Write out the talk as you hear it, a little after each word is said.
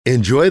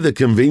Enjoy the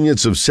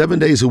convenience of 7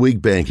 days a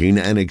week banking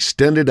and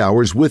extended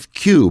hours with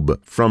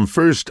Cube from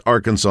First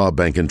Arkansas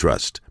Bank and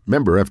Trust.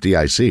 Member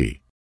FDIC.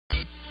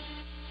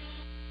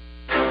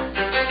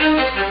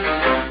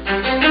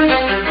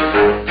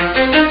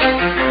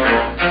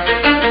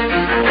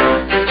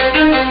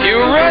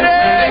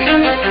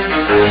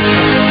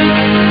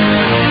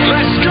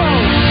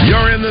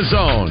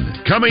 Zone,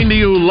 coming to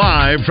you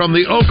live from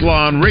the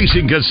Oaklawn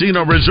Racing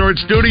Casino Resort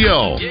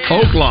Studio.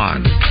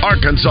 Oaklawn,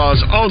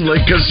 Arkansas's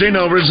only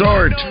casino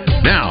resort.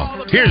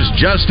 Now, here's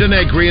Justin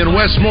Acree and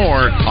Wes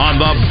Moore on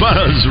the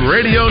Buzz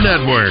Radio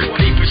Network. 20%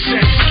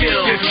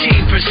 skill,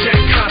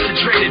 15%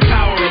 concentrated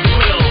power of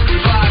will,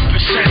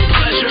 5%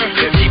 pleasure,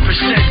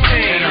 50%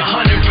 pain,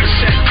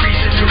 100%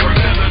 reason to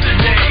remember the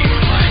name.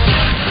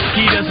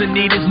 He doesn't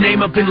need his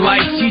name up in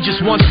lights, he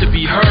just wants to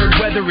be heard,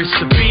 whether it's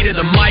the beat of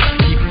the mic.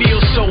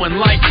 Feels so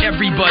unlike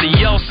everybody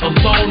else,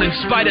 alone, in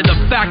spite of the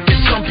fact that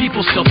some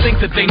people still think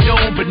that they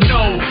know, but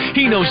no,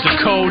 he knows the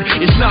code.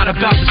 It's not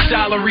about the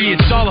salary,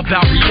 it's all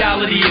about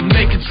reality and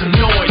making some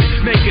noise,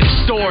 making a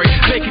story,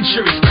 making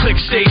sure his click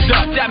stays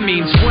up. That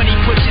means when he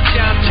puts it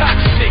down, Tox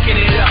picking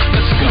it up.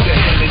 Let's go. Who the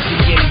hell is he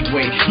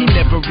anyway? He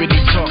never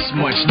really talks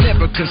much,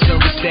 never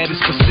concerned with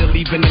status, but still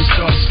even him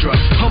starstruck.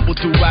 Humble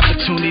through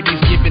opportunities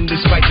given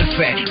despite the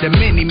fact that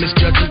many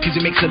misjudge him because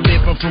he makes a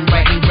living from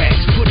writing raps.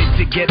 Put it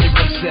together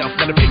himself,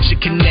 got a picture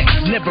connects,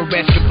 never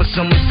asking for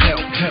someone's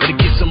help or to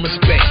get some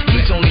respect.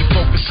 He's only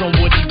focused on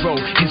what he wrote,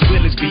 his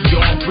will is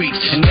beyond reach,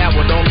 and now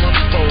it all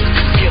unfolds.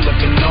 The skill of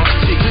an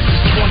artist. This is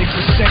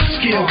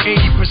 20% skill,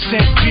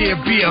 80% fear,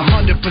 be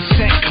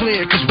 100%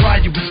 clear, cause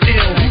Ryu was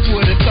ill. Who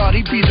would've thought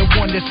he'd be the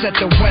one that set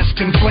the West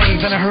in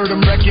flames? And I heard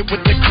him wreck it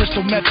with the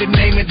crystal method,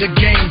 name of the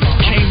game.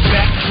 Came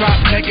back,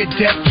 dropped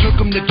Megadeth,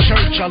 took him to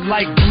church. I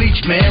like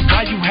Bleach, man.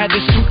 Ryu had the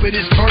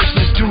stupidest verse,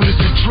 this dude is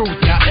the truth.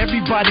 Now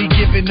everybody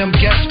giving them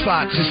guest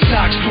spots and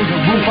stocks through the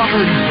roof. I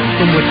heard him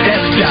from with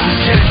that stock.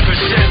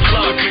 10%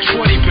 luck,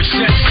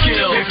 20%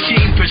 skill,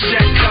 15%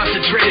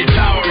 concentrated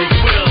power of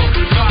will,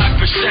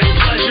 5%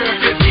 pleasure,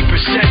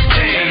 50%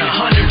 pain,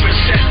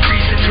 100%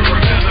 reason to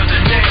remember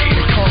the name.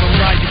 They call him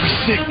Ryu, he's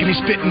sick and he's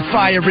spitting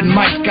fire and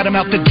Mike got him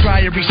out the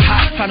dryer, he's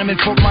hot. Found him in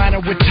Fort Minor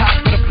with top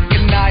for the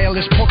fucking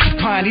nihilist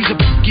porcupine. He's a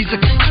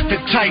the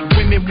type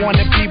women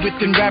wanna be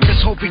within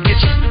rappers. Hope he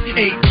gets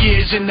 8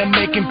 years in the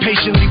making,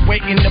 patiently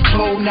waiting to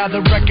blow. Now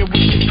the record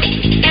was.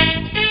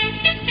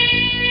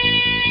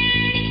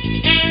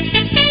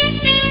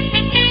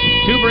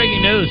 Two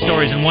breaking news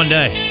stories in one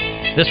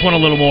day. This one a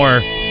little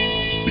more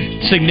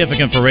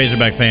significant for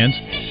Razorback fans.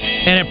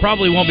 And it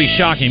probably won't be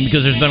shocking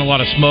because there's been a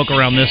lot of smoke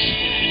around this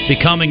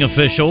becoming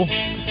official.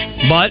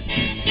 But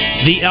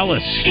the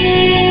Ellis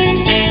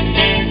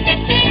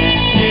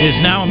is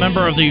now a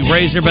member of the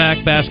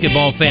Razorback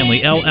basketball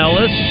family. El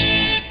Ellis,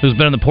 who's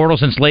been in the portal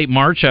since late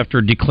March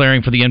after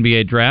declaring for the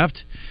NBA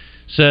draft,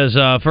 says,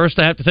 first,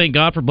 I have to thank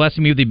God for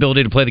blessing me with the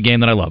ability to play the game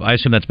that I love. I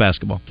assume that's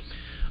basketball.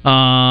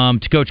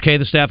 To Coach K,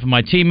 the staff, and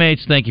my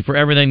teammates, thank you for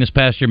everything. This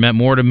past year meant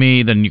more to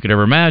me than you could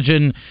ever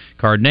imagine.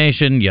 Card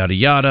Nation, yada,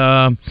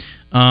 yada.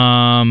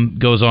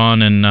 Goes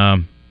on,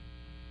 and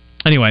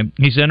anyway,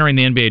 he's entering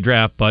the NBA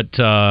draft, but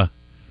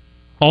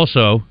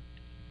also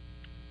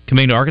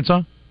committing to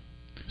Arkansas.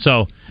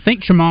 So I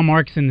think Tramon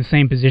Mark's in the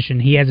same position.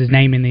 He has his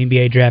name in the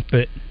NBA draft,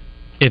 but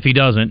if he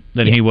doesn't,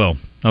 then he will.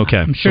 Okay,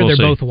 I'm sure they're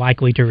both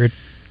likely to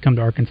come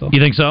to Arkansas. You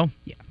think so?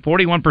 Yeah.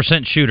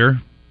 41%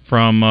 shooter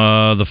from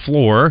the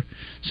floor,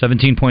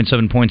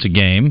 17.7 points a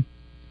game.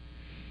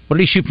 What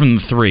did he shoot from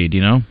the three? Do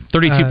you know?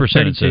 32%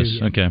 it says.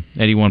 Yeah. Okay,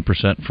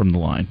 81% from the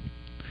line.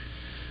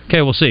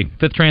 Okay, we'll see.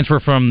 Fifth transfer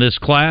from this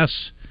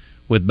class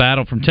with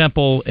Battle from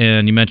Temple,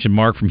 and you mentioned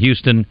Mark from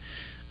Houston,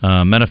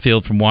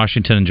 Menafield from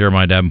Washington, and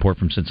Jeremiah Davenport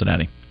from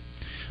Cincinnati.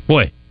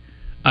 Boy,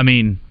 I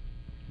mean,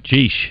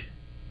 geesh.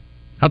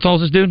 How tall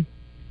is this dude?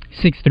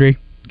 6'3".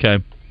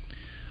 Okay.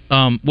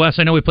 Wes,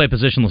 I know we play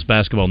positionless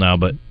basketball now,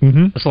 but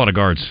that's a lot of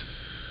guards.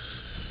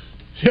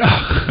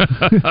 Yeah.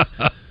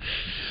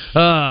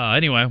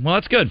 Anyway, well,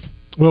 that's good.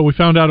 Well, we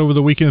found out over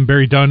the weekend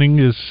Barry Dunning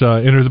is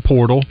entered the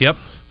portal. Yep.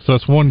 So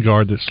that's one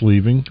guard that's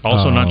leaving.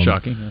 Also not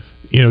shocking.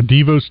 You know,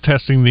 Devo's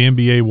testing the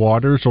NBA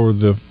waters or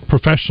the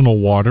professional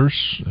waters.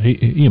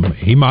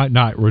 He might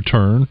not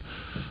return.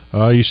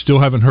 You still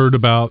haven't heard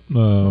about,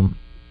 I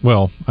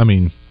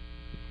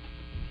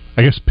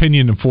guess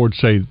Pinion and Ford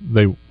say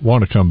they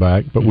want to come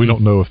back, but we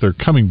don't know if they're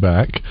coming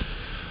back.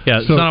 Yeah,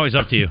 it's not always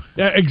up to you.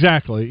 Yeah,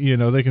 exactly. You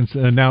know, they can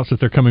announce that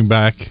they're coming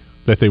back,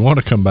 that they want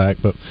to come back,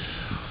 but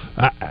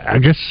I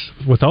guess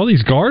with all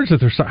these guards that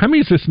they're, how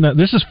many is this now?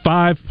 This is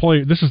 5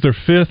 players. This is their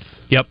fifth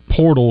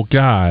portal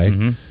guy,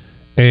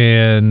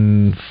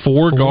 and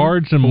four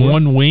guards and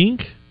one wing.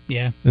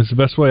 Yeah, is the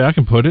best way I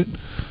can put it.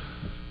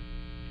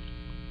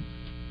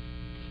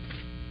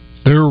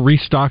 They're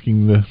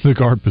restocking the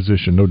guard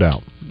position, no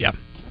doubt. Yeah,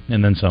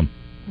 and then some.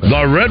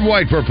 The Red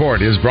White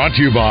Report is brought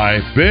to you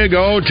by Big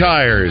O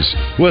Tires,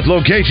 with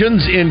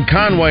locations in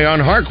Conway on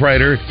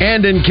Harkrider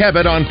and in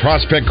Cabot on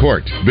Prospect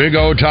Court. Big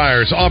O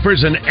Tires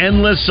offers an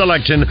endless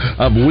selection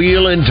of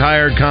wheel and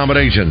tire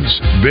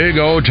combinations. Big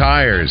O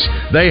Tires,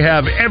 they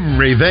have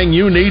everything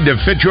you need to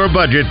fit your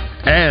budget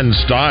and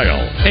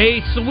style.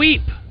 A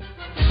sweep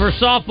for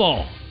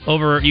softball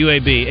over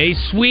UAB. A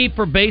sweep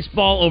for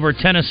baseball over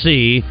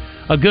Tennessee.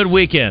 A good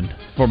weekend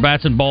for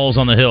bats and balls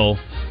on the hill.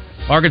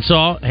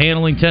 Arkansas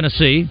handling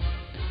Tennessee,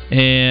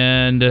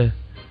 and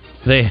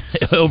they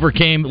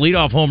overcame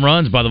leadoff home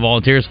runs by the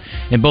Volunteers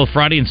in both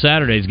Friday and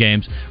Saturday's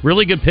games.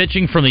 Really good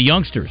pitching from the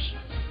youngsters.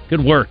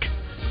 Good work,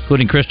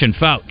 including Christian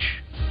Fauch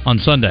on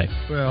Sunday.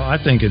 Well,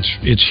 I think it's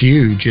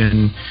huge,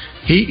 and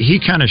he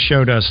kind of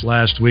showed us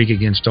last week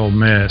against Ole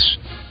Miss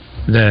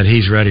that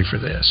he's ready for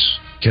this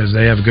because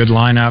they have a good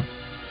lineup,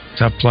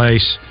 tough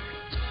place,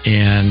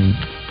 and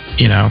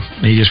he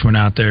just went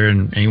out there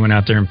and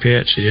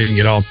pitched. He didn't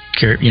get all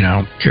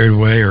carried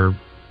away or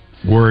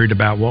worried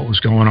about what was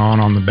going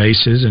on the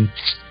bases, and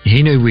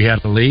he knew we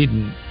had the lead,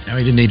 and he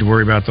didn't need to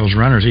worry about those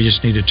runners. He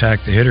just needed to attack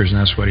the hitters, and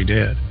that's what he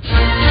did.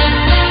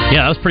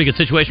 Yeah, that was a pretty good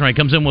situation, right?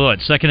 Comes in with,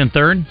 second and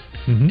third,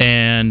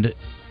 and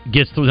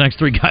gets through the next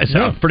three guys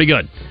out. Pretty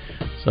good.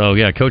 So,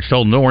 yeah, Coach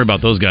told him, don't worry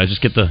about those guys.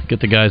 Just get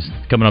the guys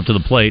coming up to the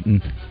plate,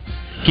 and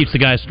keeps the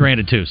guys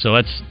stranded, too. So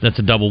that's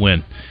a double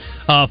win.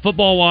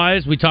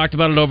 Football-wise, we talked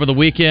about it over the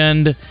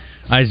weekend.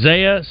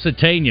 Isaiah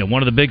Satania,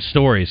 one of the big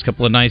stories. A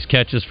couple of nice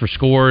catches for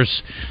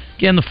scores.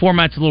 Again, the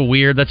format's a little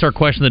weird. That's our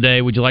question of the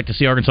day. Would you like to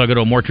see Arkansas go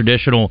to a more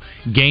traditional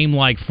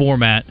game-like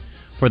format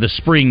for the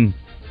spring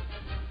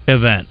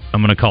event,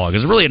 I'm going to call it?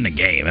 Because it really isn't a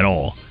game at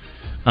all.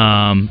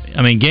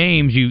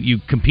 Games, you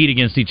compete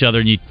against each other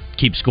and you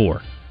keep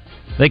score.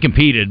 They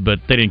competed, but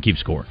they didn't keep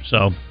score.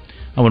 So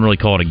I wouldn't really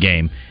call it a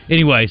game.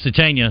 Anyway,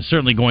 Satania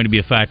certainly going to be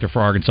a factor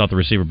for Arkansas at the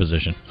receiver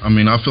position. I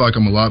feel like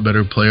I'm a lot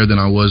better player than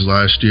I was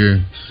last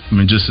year.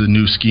 Just the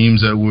new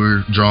schemes that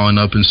we're drawing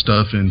up and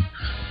stuff, and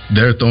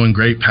they're throwing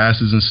great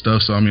passes and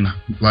stuff. So,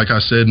 like I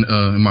said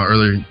in my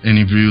earlier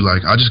interview,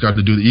 I just got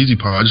to do the easy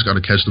part. I just got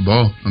to catch the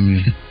ball.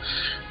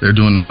 They're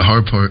doing the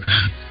hard part.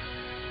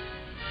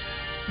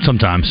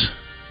 Sometimes.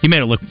 He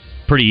made it look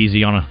pretty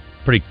easy on a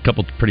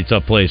couple pretty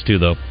tough plays, too,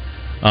 though.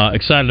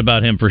 Excited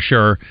about him for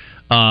sure.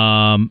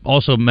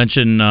 Also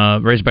mention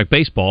Razorback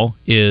Baseball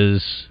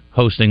is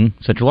hosting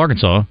Central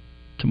Arkansas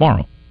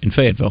tomorrow in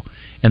Fayetteville.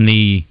 And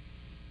the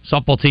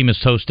softball team is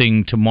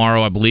hosting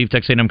tomorrow, I believe,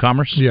 Texas A&M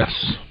Commerce? Yes.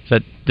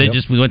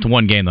 We went to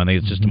one game, though. I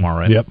think it's just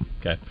tomorrow, right? Yep.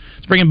 Okay.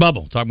 Let's bring in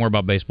Bubble. Talk more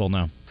about baseball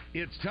now.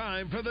 It's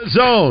time for The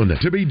Zone,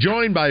 to be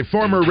joined by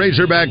former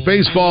Razorback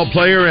baseball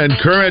player and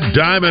current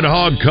Diamond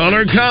Hog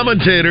color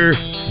commentator,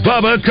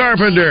 Bubba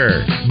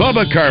Carpenter.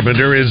 Bubba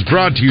Carpenter is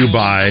brought to you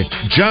by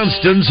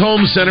Johnston's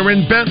Home Center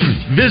in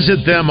Benton.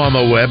 Visit them on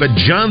the web at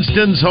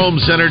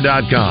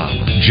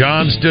johnstonsHomeCenter.com.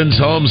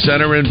 Johnston's Home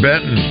Center in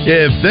Benton.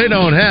 If they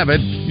don't have it,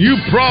 you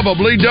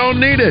probably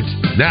don't need it.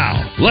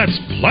 Now, let's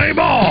play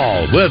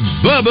ball with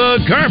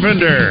Bubba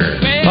Carpenter.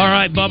 All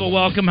right, Bubba,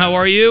 welcome. How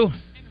are you?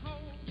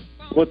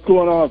 What's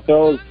going on,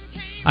 fellas?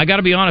 I got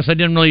to be honest, I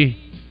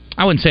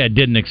wouldn't say I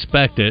didn't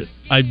expect it,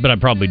 but I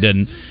probably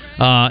didn't.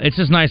 It's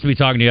just nice to be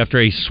talking to you after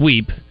a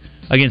sweep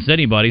against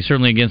anybody,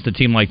 certainly against a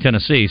team like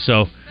Tennessee.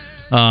 So,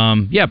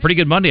 pretty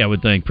good Monday, I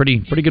would think.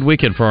 Pretty good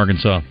weekend for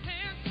Arkansas.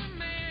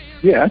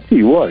 Yeah, I tell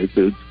you what, it's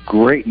a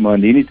great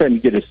Monday. Anytime you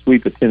get a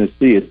sweep of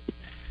Tennessee, it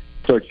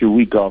starts your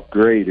week off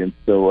great. And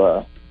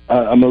so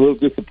I'm a little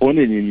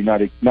disappointed in you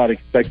not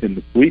expecting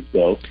the sweep,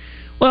 though.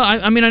 Well,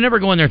 I never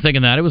go in there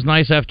thinking that. It was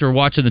nice after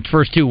watching the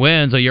first two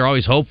wins. You're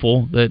always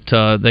hopeful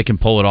that they can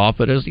pull it off.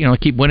 But as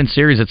keep winning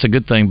series, it's a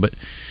good thing. But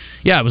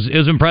yeah, it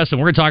was impressive.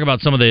 We're going to talk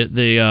about some of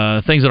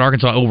the things that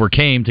Arkansas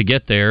overcame to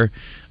get there.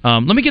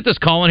 Let me get this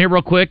call in here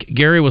real quick.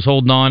 Gary was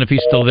holding on. If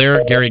he's still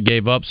there, Gary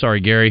gave up. Sorry,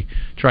 Gary.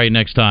 Try you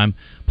next time.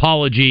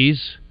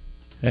 Apologies.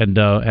 And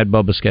had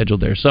Bubba scheduled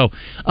there. So,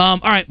 all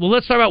right. Well,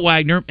 let's talk about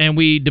Wagner. And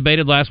we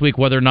debated last week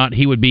whether or not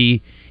he would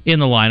be in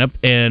the lineup.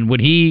 And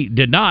when he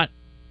did not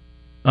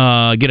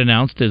get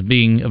announced as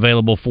being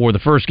available for the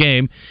first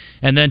game,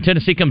 and then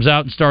Tennessee comes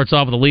out and starts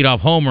off with a leadoff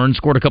homer and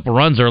scored a couple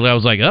runs early. I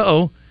was like,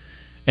 uh-oh.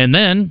 And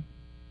then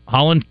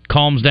Holland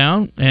calms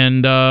down,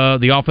 and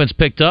the offense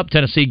picked up.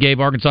 Tennessee gave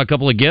Arkansas a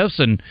couple of gifts,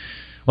 and,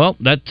 well,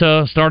 that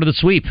started the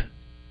sweep.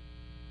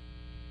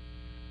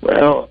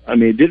 Well,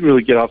 it didn't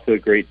really get off to a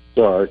great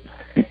start.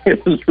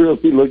 It was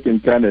really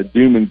looking kind of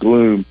doom and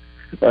gloom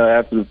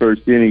after the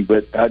first inning.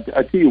 But I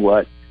tell you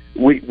what,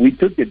 we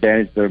took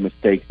advantage of their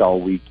mistakes all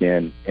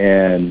weekend,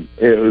 and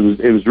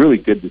it was really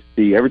good to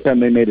see. Every time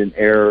they made an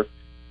error,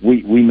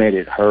 we made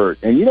it hurt.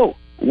 And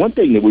one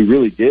thing that we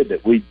really did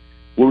that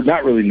we're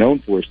not really known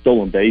for is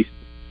stolen bases.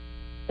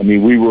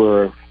 We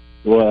were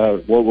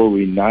what were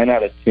we, 9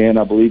 out of 10,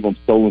 I believe, on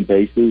stolen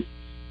bases.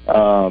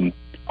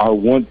 Our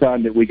one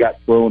time that we got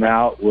thrown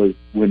out was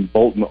when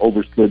Bolton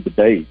overslid the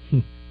base,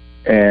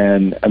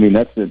 and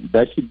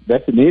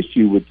that's an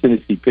issue with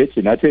Tennessee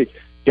pitching. I tell you,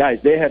 guys,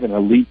 they have an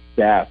elite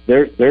staff.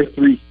 Their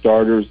three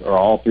starters are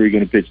all three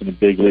going to pitch in the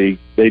big league.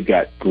 They've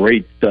got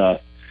great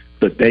stuff.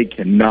 but they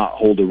cannot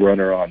hold a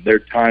runner on. Their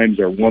times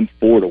are 1.4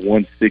 to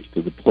 1.6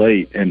 to the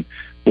plate, and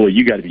boy,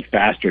 you got to be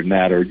faster than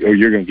that, or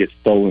you're going to get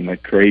stolen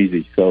like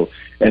crazy. So,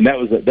 and that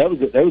was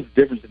the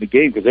difference in the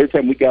game, because every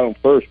time we got them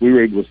first, we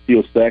were able to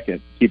steal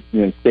second,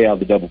 stay out of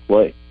the double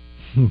play.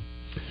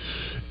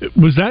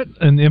 Was that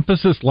an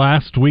emphasis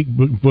last week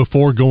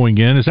before going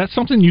in? Is that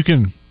something you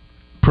can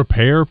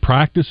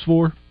practice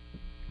for?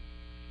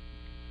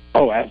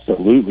 Oh,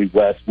 absolutely,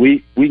 Wes.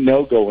 We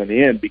know going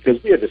in,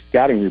 because we have a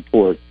scouting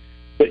report.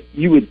 But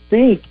you would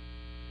think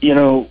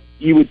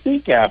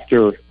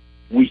after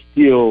we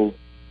steal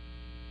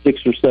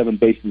 6 or 7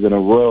 bases in a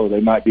row, they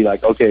might be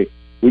like, okay,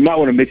 we might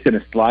want to mix in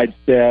a slide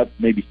step,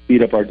 maybe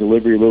speed up our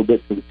delivery a little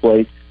bit to the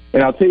plate.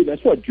 And I'll tell you,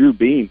 that's what Drew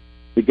Beam,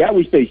 the guy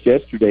we faced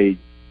yesterday,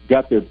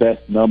 got their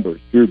best numbers.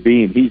 Drew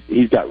Beam,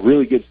 he's got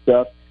really good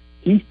stuff.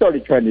 He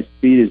started trying to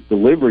speed his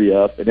delivery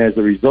up, and as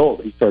a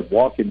result, he started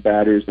walking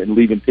batters and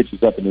leaving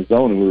pitches up in the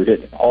zone, and we were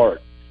hitting it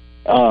hard.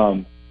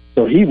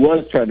 So he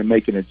was trying to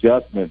make an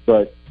adjustment,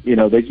 but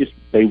they just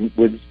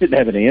didn't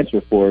have an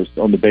answer for us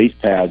on the base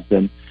paths.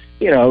 And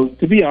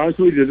to be honest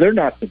with you, they're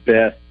not the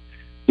best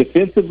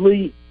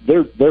defensively.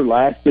 They're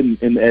last in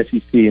the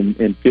SEC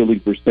in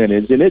fielding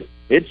percentage, and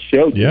it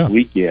showed this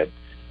weekend.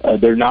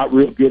 They're not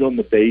real good on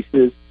the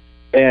bases,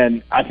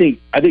 and I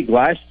think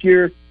last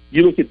year,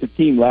 you look at the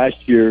team last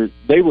year,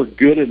 they were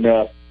good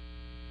enough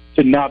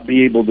to not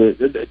be able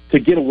to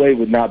get away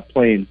with not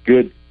playing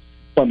good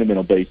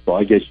fundamental baseball,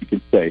 I guess you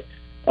could say.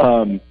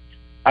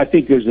 I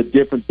think there's a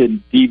difference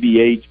in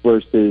DVH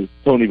versus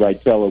Tony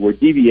Vitello, where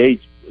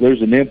DVH,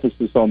 there's an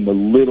emphasis on the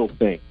little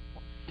things.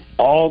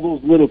 All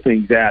those little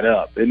things add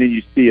up. And then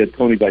you see a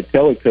Tony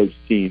Vitello coach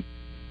team,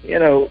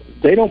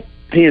 they don't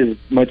pay as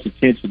much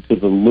attention to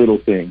the little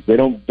things. They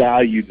don't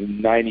value the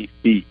 90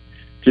 feet,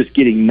 just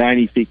getting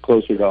 90 feet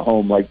closer to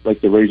home like the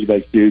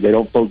Razorbacks do. They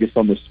don't focus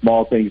on the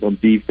small things on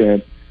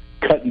defense,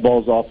 cutting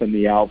balls off in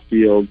the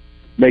outfield,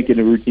 making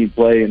a routine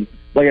play. And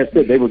like I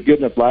said, they were good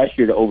enough last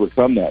year to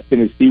overcome that.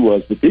 Tennessee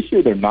was, but this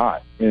year they're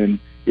not. And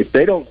if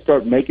they don't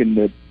start making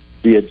the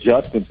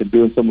adjustments and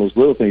doing some of those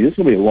little things, this is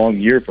going to be a long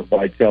year for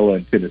Vitello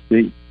and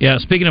Tennessee. Yeah,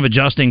 speaking of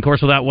adjusting, of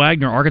course, without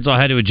Wagner, Arkansas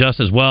had to adjust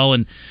as well,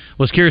 and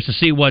was curious to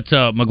see what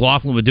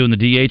McLaughlin would do in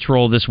the DH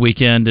role this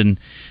weekend, and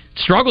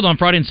struggled on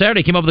Friday and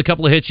Saturday. Came up with a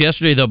couple of hits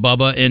yesterday, though,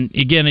 Bubba. And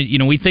again,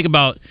 we think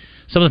about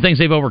some of the things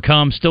they've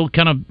overcome, still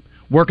kind of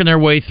working their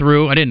way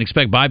through. I didn't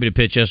expect Bobby to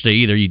pitch yesterday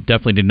either. You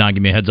definitely did not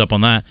give me a heads up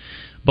on that.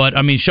 But,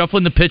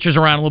 shuffling the pitchers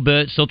around a little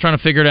bit, still trying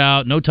to figure it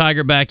out. No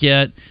Tiger back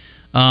yet.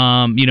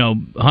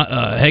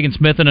 Hagen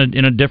Smith in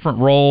a different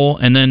role,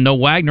 and then no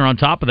Wagner on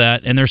top of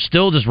that, and they're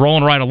still just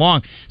rolling right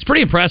along. It's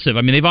pretty impressive.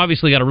 They've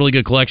obviously got a really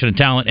good collection of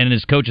talent, and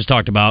as coaches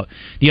talked about,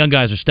 the young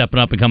guys are stepping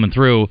up and coming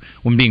through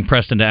when being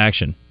pressed into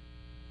action.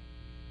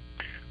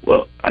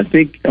 Well, I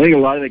think a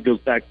lot of that goes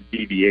back to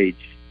DVH,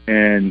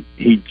 and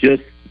he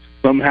just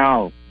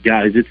somehow,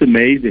 guys, it's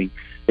amazing.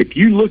 If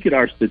you look at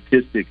our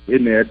statistics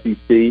in the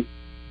SEC,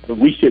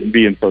 we shouldn't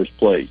be in first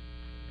place.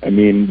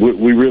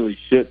 We really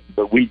shouldn't,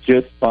 but we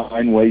just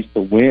find ways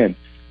to win.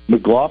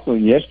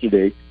 McLaughlin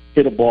yesterday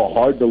hit a ball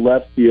hard to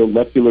left field.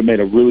 Left fielder made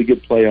a really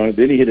good play on it.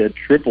 Then he hit a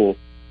triple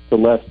to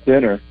left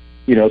center.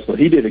 So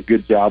he did a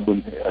good job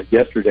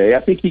yesterday. I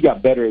think he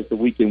got better as the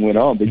weekend went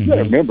on. But you got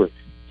to remember,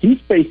 he's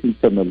facing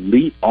some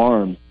elite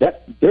arms.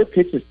 Their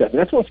pitching staff.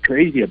 That's what's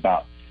crazy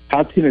about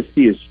how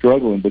Tennessee is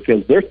struggling,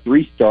 because their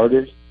 3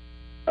 starters,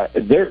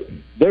 they're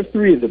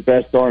 3 of the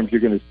best arms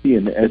you're going to see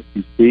in the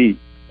SEC.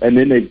 And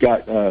then they've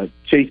got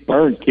Chase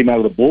Burns came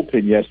out of the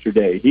bullpen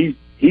yesterday.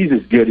 He's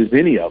as good as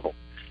any of them,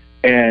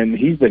 and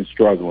he's been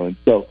struggling.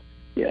 So,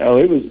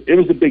 it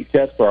was a big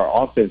test for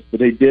our offense. But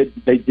they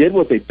did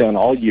what they've done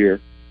all year.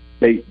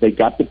 They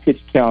got the pitch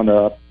count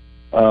up.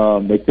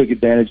 They took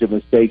advantage of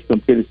mistakes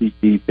from Tennessee's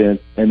defense,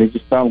 and they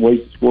just found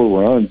ways to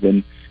score runs.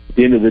 And at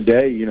the end of the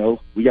day,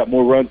 we got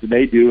more runs than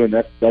they do, and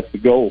that's the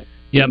goal.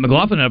 Yeah,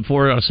 McLaughlin had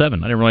 4 out of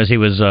 7. I didn't realize he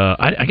was.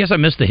 I guess I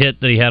missed the hit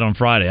that he had on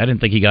Friday. I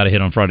didn't think he got a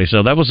hit on Friday.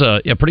 So that was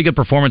a pretty good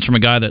performance from a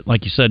guy that,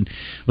 like you said,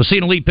 was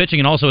seeing elite pitching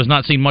and also has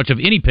not seen much of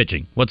any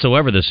pitching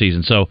whatsoever this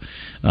season. So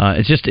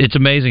it's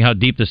amazing how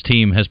deep this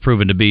team has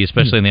proven to be,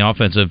 especially in the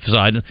offensive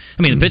side.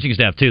 The pitching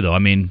staff too, though.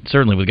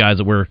 Certainly with guys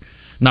that we're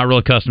not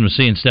really accustomed to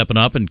seeing stepping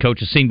up, and coach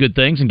has seen good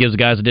things and gives the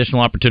guys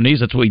additional opportunities.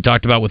 That's what he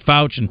talked about with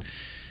Fouch, and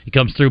he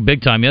comes through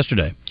big time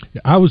yesterday.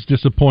 I was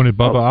disappointed,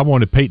 Bubba. I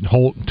wanted Peyton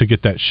Holt to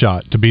get that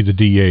shot to be the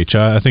DH.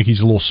 I think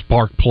he's a little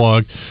spark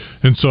plug,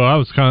 and so I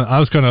was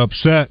kind of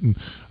upset. And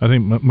I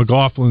think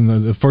McLaughlin,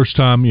 the first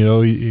time,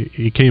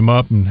 he came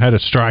up and had a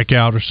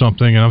strikeout or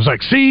something, and I was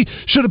like, "See,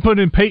 should have put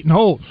in Peyton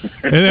Holt."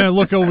 And then I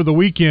look over the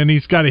weekend;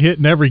 he's got a hit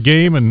in every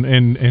game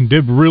and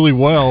did really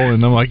well.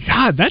 And I'm like,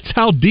 God, that's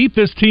how deep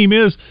this team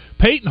is.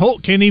 Peyton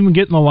Holt can't even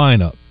get in the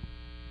lineup.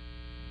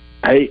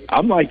 Hey,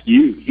 I'm like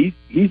you.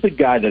 He's a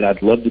guy that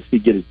I'd love to see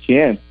get a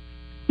chance.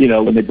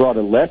 When they brought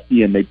a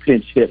lefty in, they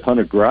pinch hit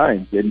Hunter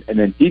Grimes, and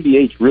then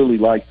DVH really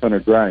likes Hunter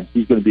Grimes.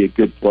 He's going to be a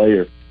good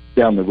player.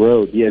 down the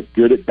road. He has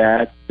good at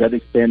bats, doesn't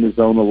expand the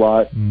zone a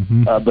lot.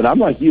 But I'm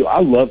like you.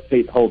 I love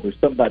Peyton Holt. There's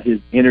something about his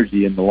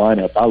energy in the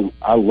lineup.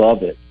 I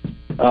love it.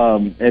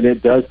 And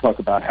it does talk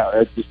about how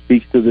it just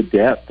speaks to the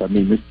depth. I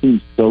mean, this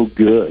team's so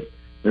good.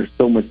 There's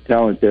so much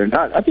talent there. And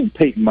I think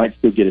Peyton might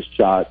still get a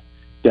shot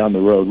down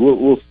the road.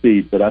 We'll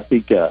see. But I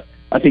think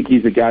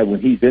he's a guy,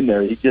 when he's in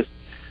there, he just,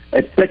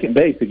 at second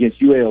base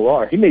against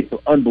UALR, he made some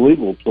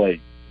unbelievable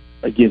plays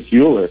against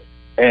Euler.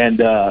 And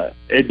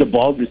the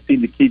ball just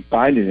seemed to keep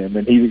finding him,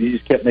 and he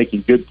just kept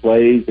making good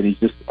plays, and he's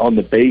just on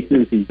the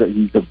bases. He's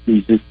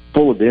just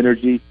full of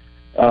energy.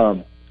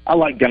 I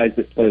like guys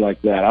that play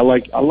like that. I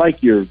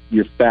like your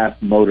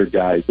fast motor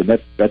guys, and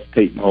that's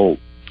Peyton Holt.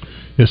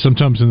 Yeah,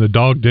 sometimes in the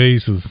dog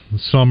days of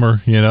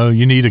summer,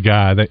 you need a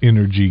guy, that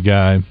energy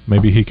guy.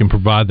 Maybe he can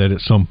provide that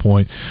at some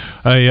point.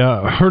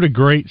 I heard a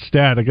great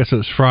stat. I guess it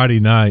was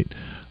Friday night.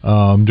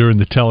 During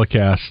the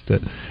telecast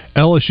that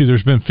LSU,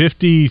 there's been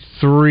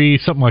 53,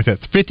 something like that,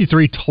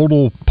 53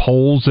 total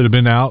polls that have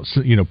been out,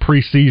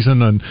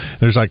 preseason, and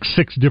there's like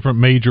 6 different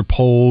major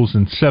polls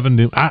and 7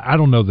 new, I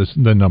don't know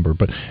the number,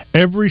 but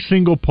every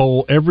single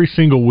poll, every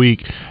single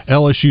week,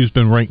 LSU's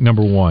been ranked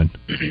number 1.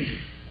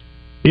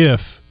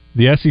 If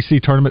the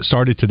SEC tournament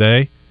started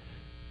today,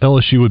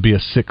 LSU would be a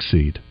 6th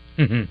seed.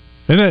 Isn't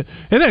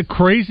that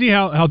crazy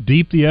how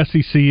deep the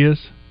SEC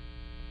is?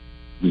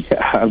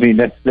 Yeah, I mean,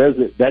 that says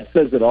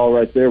it all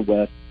right there,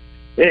 Wes.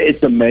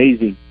 It's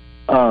amazing.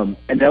 And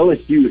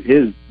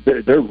LSU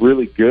they're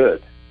really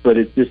good, but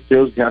it just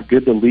shows how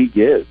good the league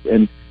is.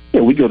 And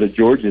we go to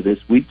Georgia this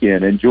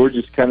weekend, and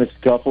Georgia's kind of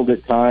scuffled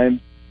at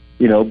times,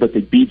 but they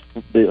beat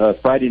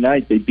Friday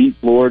night. They beat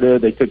Florida.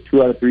 They took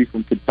 2 out of 3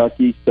 from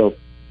Kentucky. So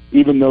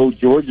even though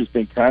Georgia's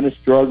been kind of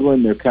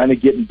struggling, they're kind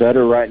of getting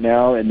better right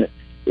now, and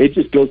it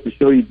just goes to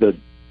show you the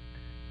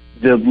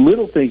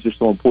little things are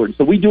so important.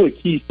 So we do a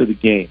keys to the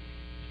game.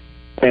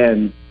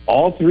 And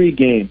all 3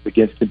 games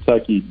against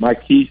Kentucky, my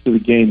keys to the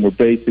game were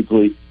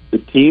basically the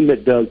team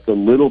that does the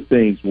little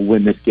things will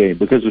win this game,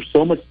 because there's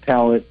so much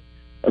talent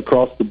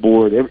across the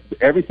board.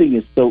 Everything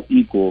is so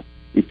equal.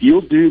 If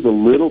you'll do the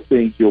little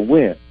things, you'll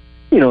win.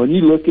 And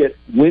you look at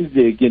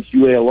Wednesday against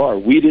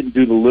UALR. We didn't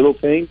do the little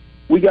things.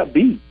 We got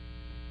beat.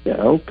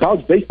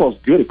 College baseball is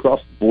good across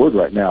the board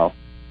right now.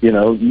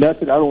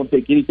 Nothing. I don't want to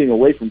take anything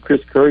away from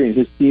Chris Curry and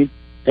his team.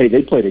 Hey,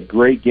 they played a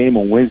great game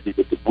on Wednesday,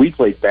 but we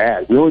played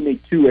bad. We only made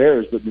 2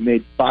 errors, but we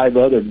made 5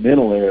 other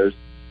mental errors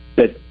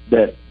that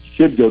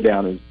should go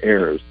down as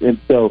errors. And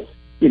so,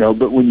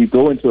 but when you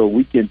go into a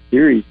weekend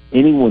series,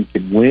 anyone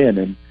can win.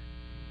 And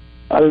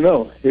I don't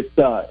know,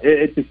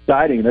 it's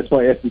exciting, and that's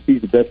why SEC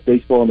is the best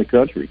baseball in the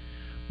country.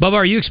 Bubba,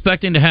 are you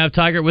expecting to have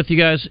Tiger with you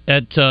guys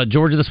at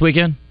Georgia this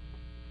weekend?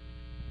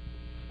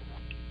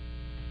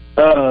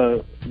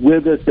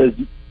 With us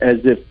as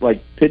if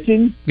like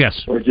pitching?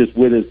 Yes. Or just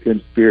with us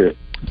in spirit?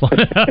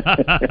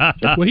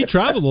 Well, he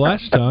traveled the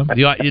last time.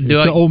 Do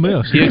Ole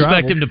Miss. Do you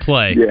expect him to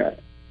play? Yeah.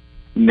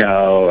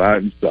 No,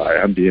 I'm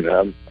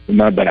sorry.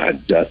 My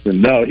bad,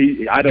 Justin. No,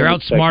 I don't. You're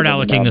out smart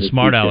alecking the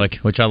smart aleck,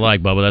 which I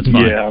like, Bubba. That's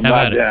fine. Yeah,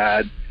 my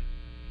bad.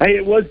 Hey,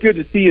 it was good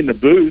to see you in the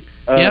booth.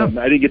 I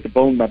didn't get to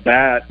bone my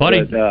bat,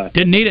 buddy.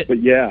 Didn't need it.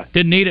 But yeah,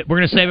 didn't need it. We're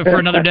going to save it for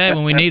another day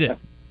when we need it.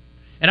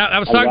 And I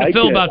was talking to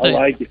Phil about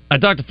that. I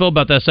talked to Phil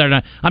about that Saturday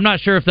night. I'm not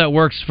sure if that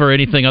works for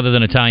anything other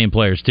than Italian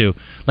players too.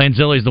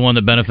 Lanzilli's the one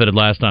that benefited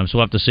last time, so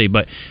we'll have to see.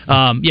 But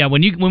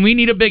when we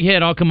need a big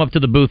hit, I'll come up to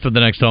the booth for the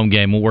next home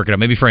game. We'll work it out.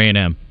 Maybe for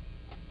A&M.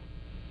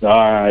 All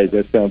right,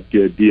 that sounds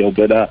good, deal.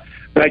 But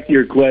back to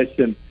your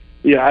question,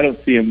 I don't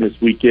see him this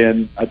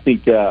weekend. I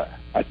think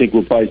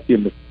we'll probably see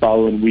him the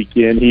following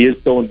weekend. He is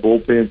throwing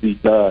bullpens.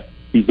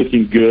 He's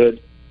looking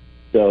good.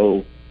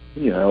 So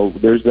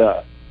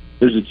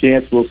there's a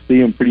chance we'll see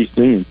him pretty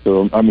soon,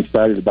 so I'm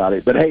excited about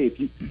it. But hey, if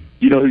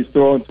you know who's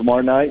throwing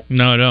tomorrow night?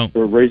 No, I don't.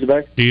 For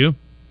Razorbacks? Do you? Do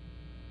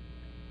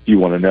you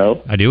want to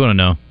know? I do want to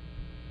know.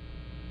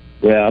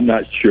 Well, I'm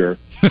not sure.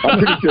 I'm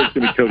pretty sure it's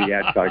going to be Cody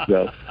Adcock,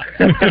 though.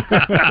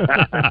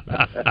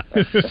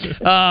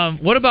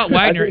 What about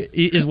Wagner?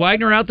 Is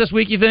Wagner out this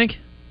week, you think?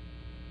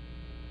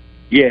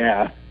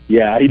 Yeah,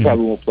 he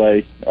probably won't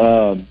play.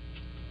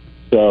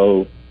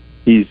 So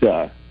he's,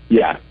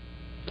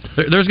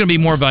 There's going to be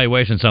more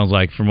evaluation, sounds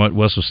like, from what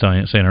Wes was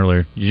saying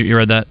earlier. You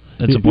read that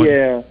at some point?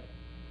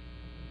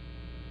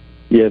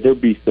 Yeah. There'll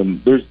be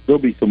some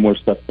more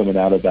stuff coming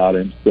out about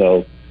him.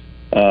 So,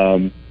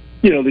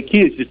 the key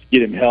is just to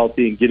get him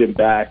healthy and get him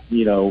back,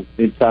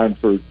 in time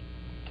for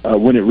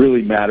when it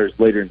really matters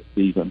later in the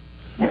season.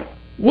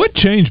 What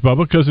changed,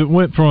 Bubba? Because it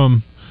went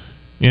from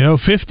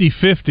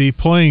 50-50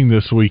 playing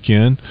this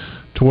weekend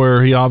to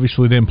where he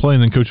obviously didn't play,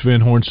 and then Coach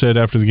Van Horn said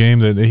after the game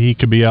that he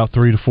could be out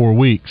 3 to 4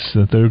 weeks,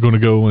 that they're going to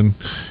go and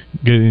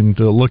get him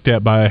looked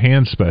at by a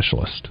hand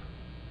specialist.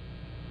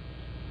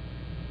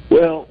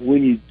 Well,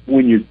 when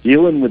you're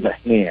dealing with a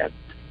hand,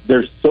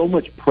 there's so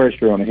much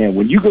pressure on a hand.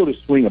 When you go to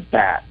swing a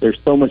bat, there's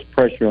so much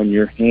pressure on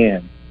your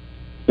hand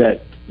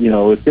that,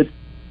 if it's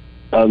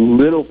a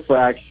little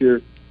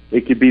fracture,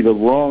 it could be the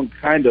wrong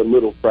kind of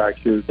little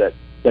fracture that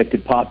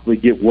could possibly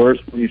get worse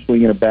when you're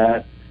swinging a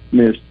bat. I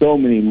mean, there's so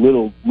many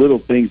little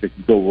things that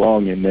can go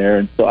wrong in there,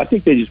 and so I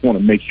think they just want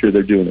to make sure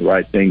they're doing the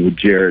right thing with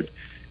Jared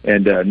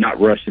and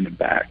not rushing him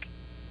back.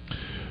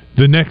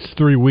 The next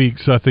 3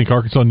 weeks, I think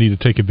Arkansas need to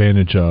take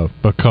advantage of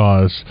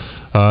because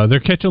they're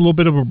catching a little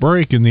bit of a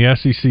break in the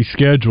SEC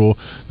schedule.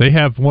 They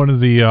have one of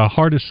the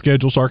hardest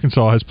schedules.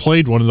 Arkansas has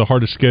played one of the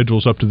hardest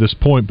schedules up to this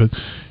point, but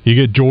you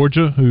get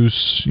Georgia,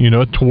 who's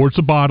towards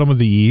the bottom of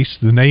the East,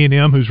 then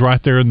A&M, who's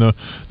right there in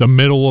the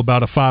middle,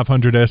 about a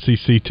 500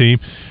 SEC team,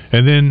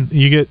 and then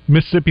you get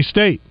Mississippi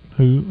State,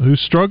 who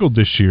struggled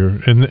this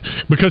year, and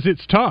because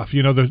it's tough.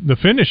 The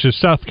finish is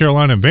South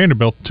Carolina and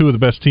Vanderbilt, two of the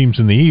best teams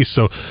in the East.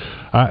 So,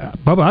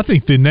 Bubba, I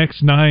think the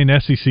next 9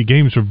 SEC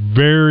games are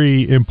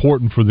very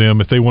important for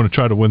them if they want to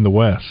try to win the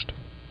West.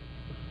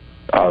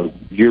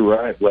 You're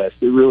right, Wes.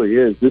 It really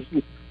is. This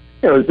is,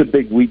 it's a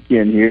big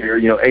weekend here.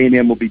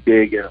 A&M will be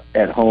big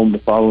at home the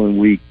following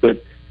week,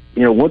 but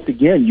once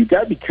again, you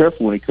got to be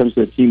careful when it comes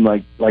to a team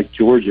like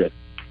Georgia.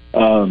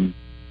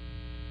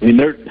 I mean,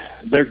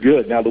 they're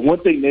good. Now, the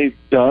one thing they've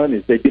done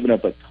is they've given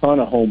up a ton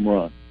of home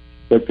runs.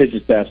 Their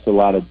pitching staff's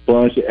allowed a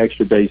bunch of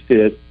extra base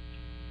hits.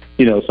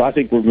 So I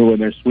think we're going to go in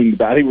there and swing the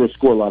bat. I think we'll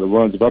score a lot of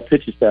runs. If our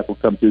pitching staff will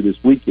come through this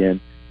weekend,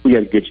 we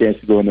got a good chance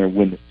to go in there and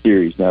win the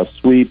series. Now,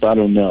 sweep, I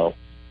don't know.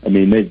 I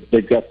mean,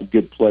 they've got some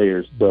good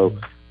players. So,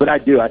 but I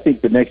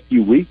think the next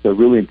few weeks are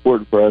really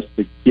important for us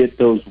to get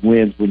those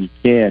wins when you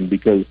can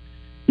because,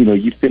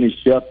 you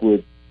finish up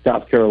with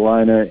South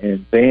Carolina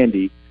and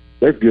Vandy.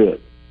 They're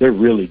good. They're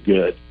really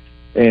good.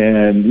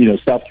 And,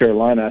 South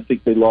Carolina, I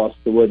think they lost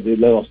 2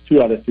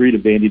 out of 3 to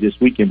Vandy this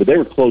weekend, but they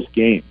were close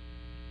games.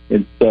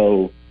 And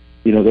so,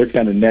 they're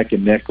kind of neck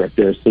and neck right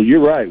there. So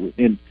you're right.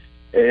 And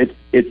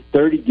it's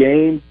 30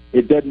 games.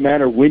 It doesn't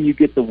matter when you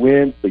get the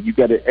wins, but you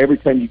got to, every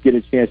time you get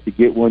a chance to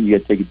get one, you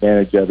got to take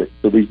advantage of it.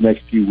 So these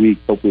next few weeks,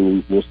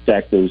 hopefully we'll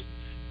stack those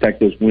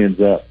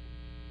wins up.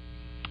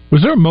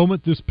 Was there a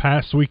moment this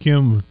past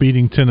weekend with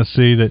beating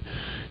Tennessee that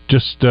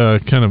just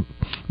kind of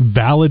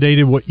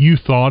validated what you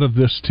thought of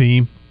this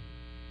team?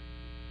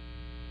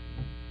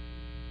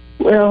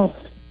 Well,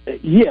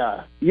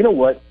 yeah. You know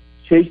what?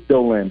 Chase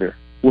Dollander,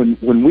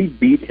 when we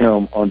beat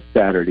him on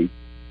Saturday,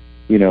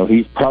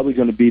 he's probably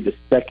going to be the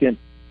second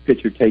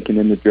pitcher taken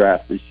in the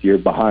draft this year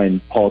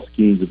behind Paul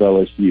Skeens of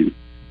LSU.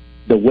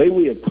 The way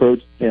we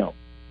approached him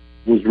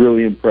was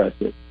really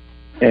impressive,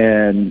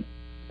 and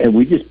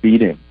we just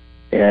beat him.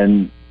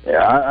 And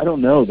I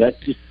don't know.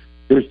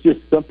 There's just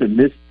something.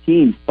 This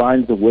team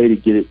finds a way to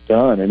get it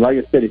done. And like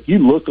I said, if you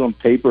look on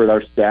paper at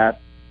our stats,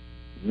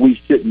 we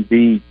shouldn't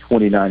be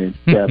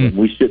 29-7.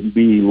 We shouldn't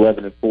be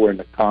 11-4 in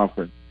the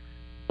conference.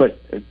 But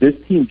this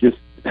team just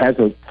has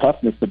a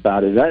toughness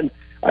about it.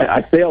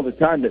 I say all the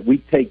time that we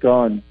take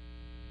on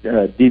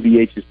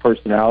DVH's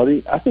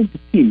personality. I think the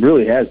team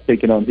really has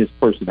taken on his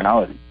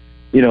personality.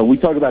 We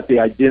talk about the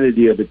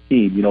identity of the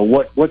team.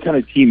 What kind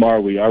of team are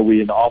we? Are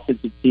we an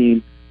offensive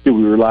team? Do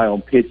we rely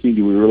on pitching?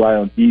 Do we rely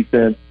on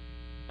defense?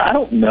 I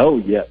don't know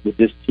yet with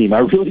this team. I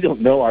really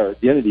don't know our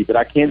identity, but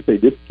I can say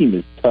this team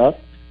is tough.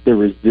 They're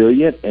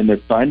resilient, and they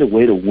find a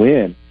way to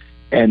win.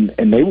 And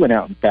they went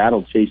out and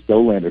battled Chase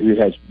Dollander, who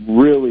has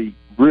really,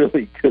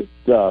 really good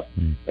stuff,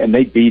 and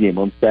they beat him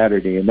on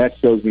Saturday. And that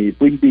shows me if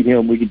we can beat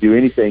him, we can do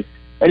anything.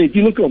 And if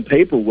you look on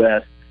paper,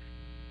 Wes,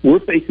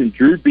 we're facing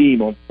Drew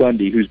Beam on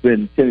Sunday, who's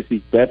been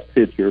Tennessee's best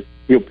pitcher.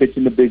 He'll pitch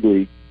in the big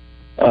league.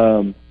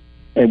 And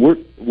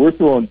we're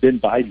throwing Ben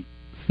Bybee.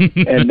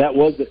 And that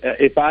was,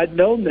 if I'd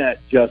known that,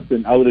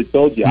 Justin, I would have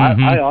told you.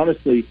 I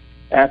honestly,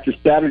 after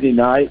Saturday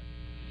night,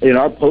 in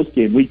our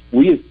postgame,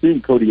 we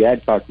assumed Cody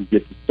Adcock would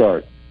get the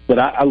start. But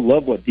I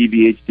love what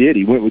DVH did.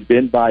 He went with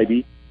Ben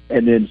Bybee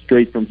and then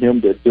straight from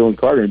him to Dylan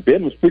Carter. And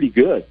Ben was pretty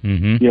good.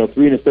 3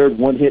 1/3,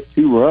 1 hit,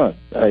 2 runs.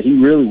 He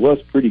really was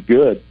pretty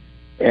good.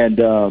 And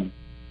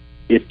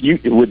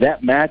with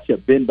that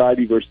matchup, Ben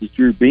Bybee versus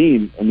Drew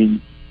Beam, I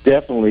mean,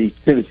 definitely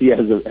Tennessee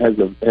has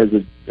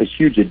a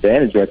huge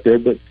advantage right there.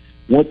 But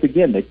once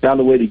again, they found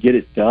a way to get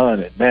it done.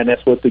 And, man,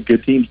 that's what the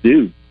good teams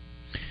do.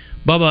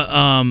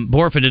 Bubba,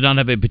 Borfa did not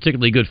have a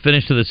particularly good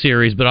finish to the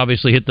series, but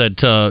obviously hit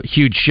that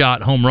huge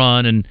shot, home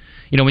run. And,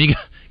 when you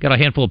got a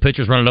handful of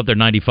pitchers running up there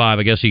 95,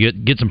 I guess you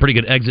get some pretty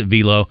good exit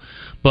velo.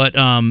 But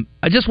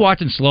I just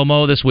watched in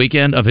slow-mo this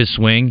weekend of his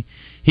swing.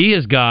 He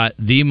has got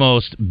the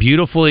most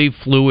beautifully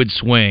fluid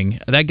swing.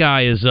 That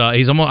guy is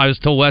he's almost, I was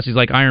told Wes, he's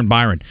like Iron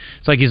Byron.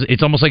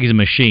 It's almost like he's a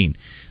machine.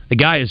 The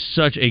guy is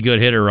such a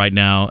good hitter right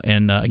now.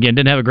 And, again,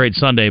 didn't have a great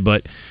Sunday,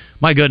 but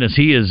my goodness,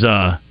 he's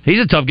a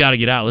tough guy to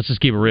get out. Let's just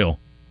keep it real.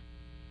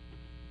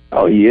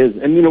 Oh, he is.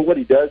 And you know what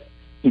he does?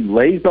 He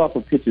lays off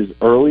of pitches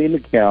early in the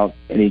count,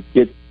 and he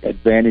gets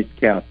advantage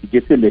counts. He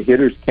gets into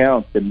hitters'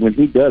 counts, and when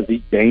he does, he's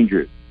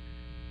dangerous.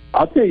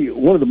 I'll tell you,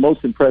 one of the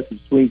most impressive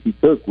swings he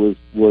took was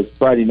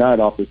Friday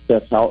night off of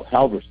Seth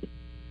Halverson.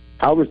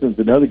 Halverson's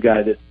another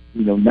guy that's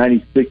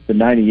 96 to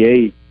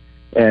 98,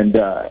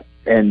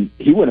 and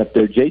he went up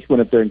there. Jace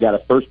went up there and got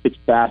a first pitch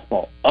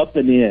fastball up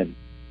and in.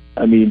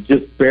 I mean,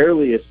 just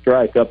barely a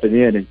strike up and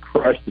in, and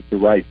crushed it to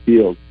right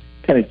field.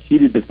 Kind of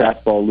cheated the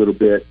fastball a little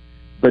bit,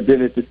 But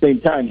then at the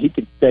same time, he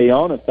could stay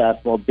on a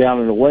fastball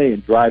down and away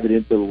and drive it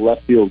into the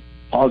left field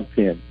hog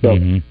pin. So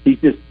he's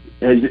just,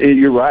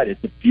 you're right,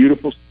 it's a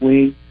beautiful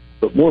swing,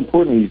 but more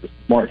importantly, he's a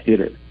smart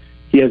hitter.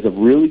 He has a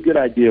really good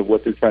idea of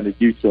what they're trying to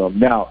do to him.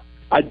 Now,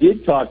 I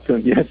did talk to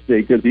him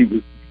yesterday because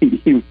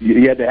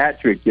he had the hat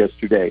trick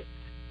yesterday.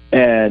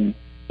 And,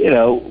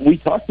 we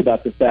talked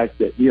about the fact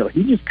that,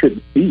 he just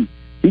couldn't see.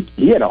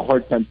 He had a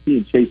hard time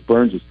seeing Chase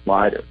Burns'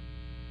 slider.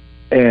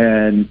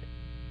 And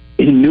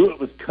he knew it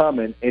was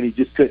coming, and he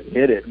just couldn't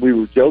hit it. And we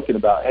were joking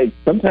about, hey,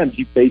 sometimes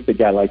you face a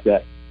guy like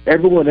that.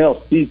 Everyone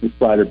else sees the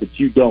slider, but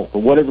you don't.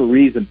 For whatever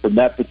reason, from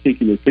that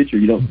particular pitcher,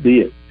 you don't see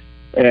it.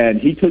 And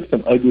he took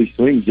some ugly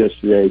swings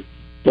yesterday.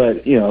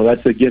 But,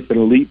 that's against an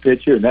elite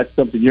pitcher, and that's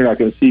something you're not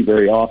going to see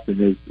very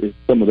often is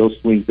some of those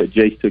swings that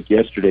Jace took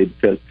yesterday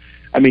because,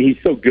 he's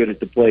so good at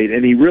the plate,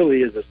 and he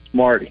really is a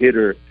smart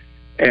hitter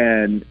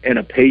and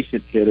a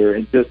patient hitter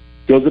and just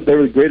goes up there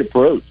with a great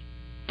approach.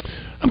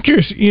 I'm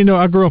curious,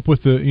 I grew up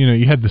with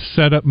you had the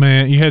setup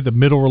man, you had the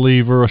middle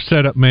reliever, a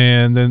setup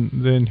man,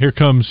 then here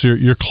comes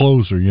your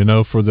closer,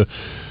 for the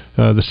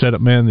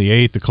setup man, the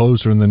eighth, the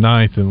closer in the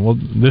ninth,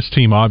 and this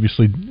team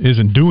obviously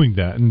isn't doing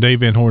that, and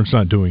Dave Van Horn's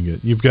not doing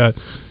it. You've got,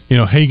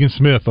 Hagen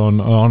Smith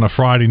on a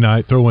Friday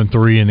night throwing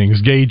 3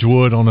 innings, Gage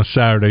Wood on a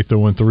Saturday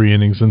throwing 3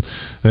 innings, and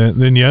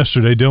then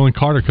yesterday Dylan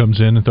Carter comes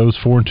in and throws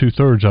 4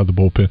 2/3 out of the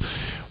bullpen.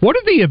 What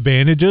are the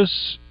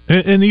advantages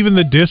and even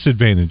the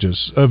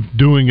disadvantages of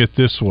doing it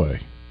this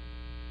way?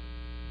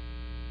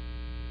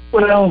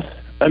 Well,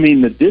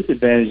 the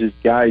disadvantage is,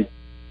 guys,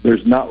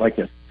 there's not like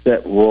a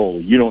set role.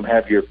 You don't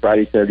have your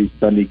Friday, Saturday,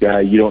 Sunday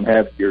guy. You don't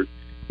have your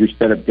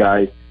setup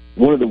guy.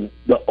 One of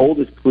the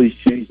oldest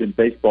cliches in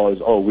baseball is,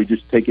 we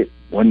just take it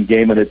one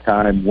game at a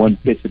time, one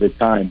pitch at a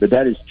time. But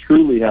that is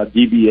truly how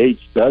DVH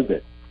does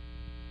it.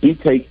 He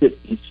takes it,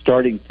 he's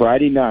starting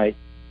Friday night,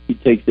 he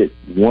takes it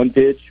one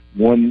pitch,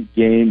 one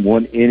game,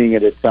 one inning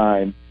at a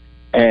time,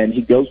 and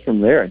he goes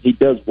from there. And he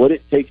does what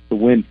it takes to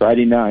win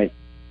Friday night.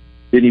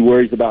 Then he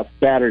worries about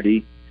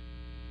Saturday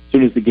as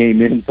soon as the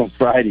game ends on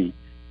Friday.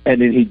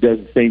 And then he does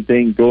the same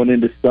thing going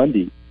into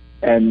Sunday.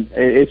 And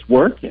it's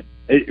working.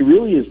 It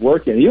really is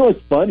working.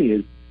 What's funny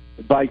is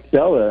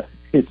Vitello,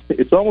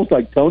 it's almost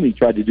like Tony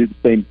tried to do the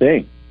same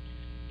thing.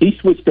 He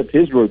switched up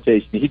his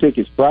rotation. He took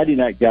his Friday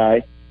night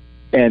guy,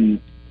 and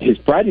his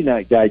Friday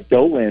night guy,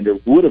 Dolander,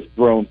 would have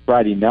thrown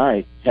Friday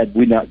night had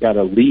we not got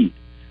a lead.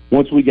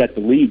 Once we got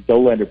the lead,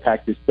 Dolander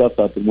packed his stuff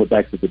up and went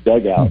back to the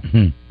dugout.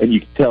 And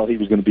you could tell he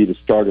was going to be the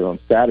starter on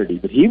Saturday.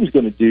 But he was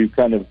going to do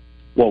kind of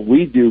what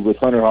we do with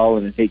Hunter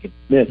Holland and Hagen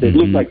Smith. It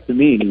looked like to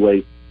me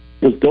anyway,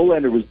 was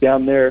Dolander was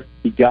down there,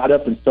 he got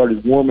up and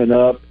started warming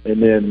up,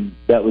 and then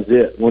that was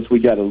it. Once we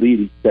got a lead,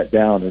 he sat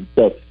down. And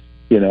so,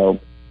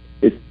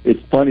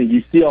 it's funny.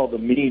 You see all the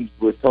memes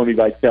with Tony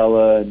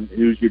Vitello and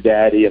who's your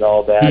daddy and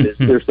all that.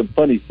 There's some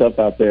funny stuff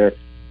out there,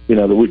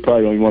 that we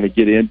probably don't even want to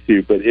get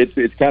into. But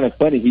it's kind of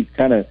funny. He's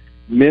kind of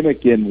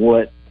mimicking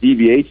what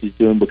DVH is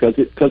doing because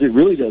it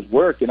really does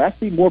work. And I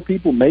see more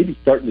people maybe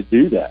starting to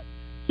do that.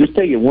 Just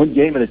take it one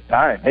game at a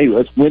time. Hey,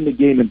 let's win the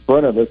game in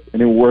front of us,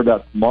 and then we'll worry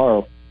about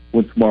tomorrow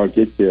when tomorrow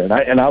gets here.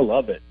 And I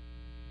love it.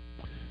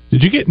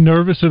 Did you get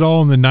nervous at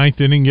all in the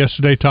ninth inning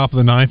yesterday, top of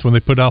the ninth, when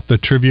they put out the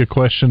trivia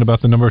question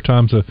about the number of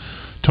times a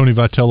Tony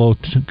Vitello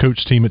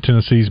coach team at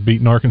Tennessee's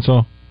beaten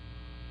Arkansas?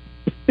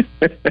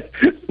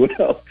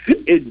 Well,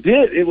 it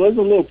did. It was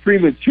a little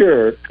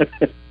premature.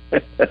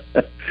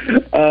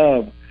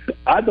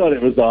 I thought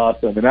it was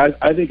awesome, and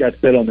I think I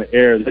said on the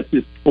air, that's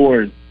just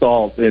pouring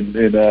salt in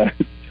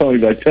Tony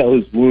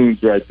Vitello's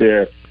wounds right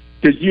there.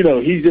 Because,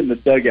 he's in the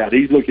dugout.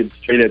 He's looking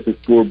straight at the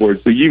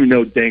scoreboard, so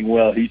dang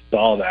well he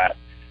saw that.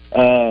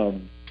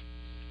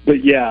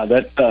 But, yeah,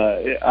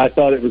 I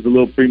thought it was a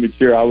little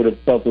premature. I would have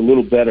felt a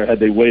little better had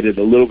they waited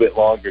a little bit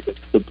longer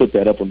to put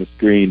that up on the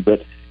screen.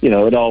 But,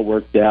 it all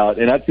worked out.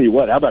 And I tell you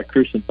what, how about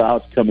Christian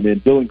Fouts coming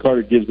in? Dylan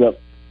Carter gives up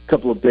a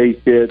couple of base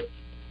hits.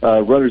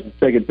 Runners in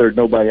second, third,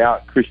 nobody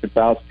out. Christian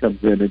Fouts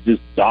comes in and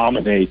just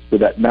dominates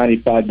with that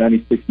 95,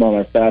 96 mile an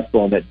hour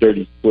fastball and that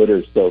dirty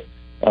splitter. So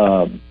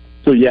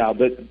yeah,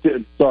 but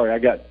sorry, I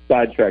got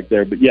sidetracked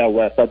there. But yeah,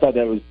 Wes, I thought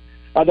it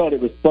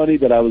was funny,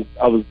 but it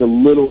was a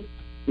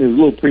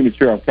little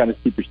premature. I'm kind of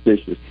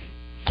superstitious.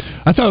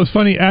 I thought it was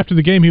funny after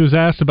the game. He was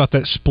asked about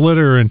that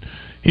splitter, and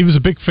he was a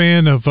big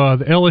fan of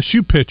the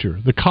LSU pitcher,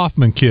 the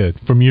Kaufman kid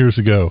from years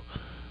ago,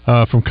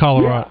 from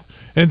Colorado. Yeah.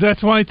 And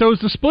that's why he throws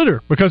the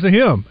splitter, because of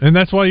him. And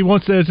that's why he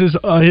wants it as his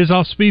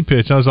off-speed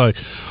pitch. I was like,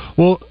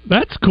 well,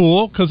 that's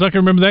cool, because I can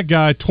remember that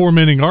guy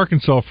tormenting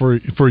Arkansas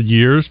for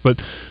years. But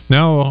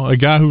now a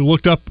guy who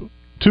looked up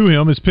to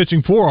him is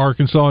pitching for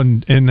Arkansas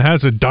and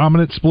has a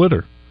dominant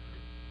splitter.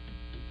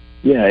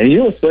 Yeah,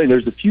 and what's funny,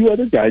 there's a few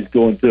other guys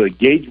going through it.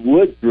 Gage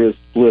Wood threw a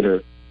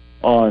splitter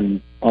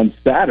on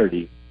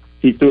Saturday.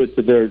 He threw it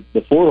to the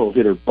 4-hole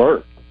hitter,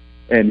 Burke.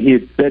 And he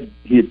had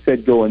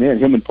said going in,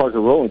 him and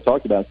Parker Rowland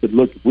talked about it, said,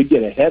 look, if we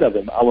get ahead of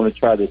him, I want to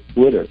try this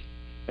splitter.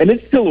 And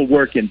it's still a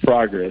work in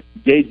progress.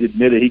 Gage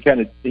admitted, he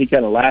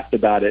kind of laughed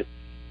about it,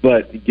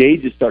 but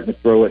Gage is starting to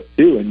throw it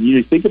too. And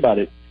you think about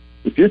it,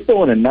 if you're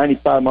throwing a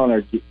 95 mile an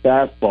hour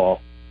fastball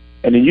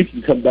and then you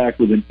can come back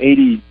with an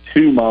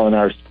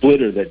 82-mile-an-hour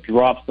splitter that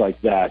drops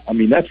like that. I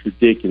mean, that's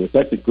ridiculous.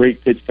 That's a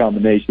great pitch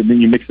combination.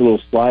 Then you mix a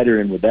little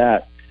slider in with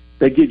that.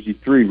 That gives you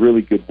 3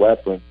 really good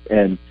weapons.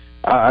 And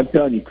I'm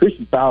telling you,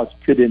 Christian Fowles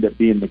could end up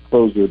being the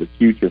closer of the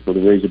future for the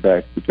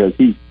Razorbacks because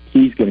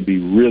he's going to be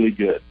really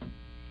good.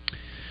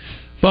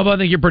 Bubba, I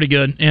think you're pretty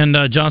good. And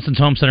Johnson's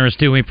Home Center is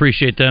too. We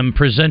appreciate them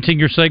presenting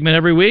your segment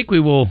every week. We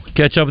will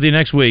catch up with you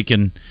next week.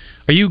 And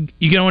are you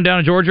going down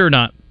to Georgia or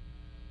not?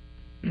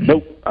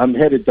 Nope. I'm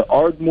headed to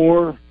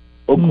Ardmore,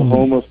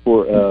 Oklahoma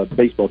for a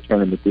baseball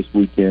tournament this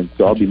weekend.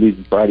 So I'll be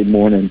leaving Friday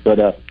morning. But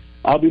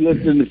I'll be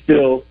listening to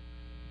Phil.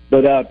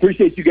 But I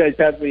appreciate you guys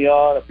having me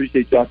on. I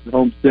appreciate Johnson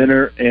Home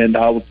Center. And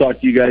I will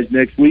talk to you guys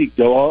next week.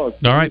 Go Hogs.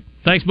 All right.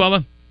 Thanks,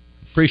 Bubba.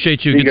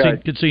 Appreciate you.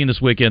 Good seeing you this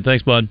weekend.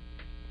 Thanks, bud.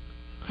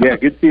 Yeah,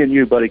 good seeing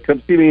you, buddy.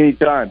 Come see me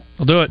anytime.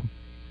 I'll do it.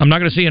 I'm not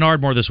going to see you in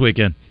Ardmore this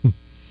weekend.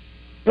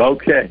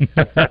 Okay.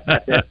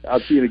 I'll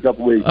see you in a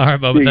couple weeks. All right,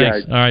 Bubba,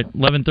 thanks. All right,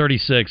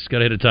 11:36. Got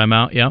to hit a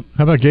timeout. Yep.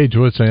 How about Gage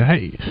Wood saying,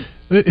 hey,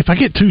 if I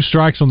get 2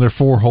 strikes on their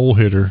 4-hole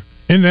hitter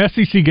in the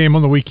SEC game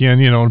on the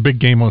weekend, a big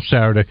game on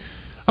Saturday,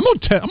 I'm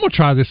gonna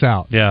try this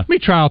out. Yeah. Let me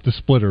try out the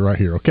splitter right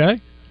here, okay?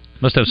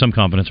 Must have some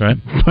confidence, right?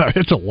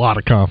 It's a lot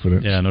of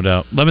confidence. Yeah, no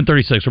doubt.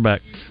 11:36. We're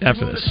back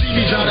after this.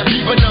 And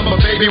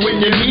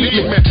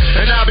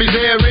I'll be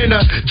there in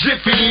a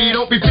jiffy.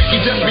 Don't be picky,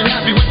 just be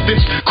happy with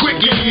this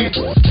quickie.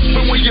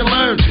 But when you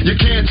learn, you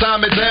can't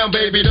time it down,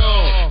 baby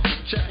doll.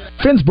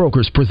 Fence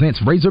Brokers presents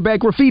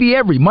Razorback Graffiti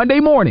every Monday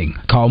morning.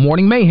 Call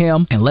Morning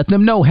Mayhem and let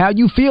them know how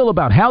you feel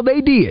about how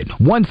they did.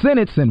 1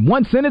 sentence and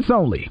 1 sentence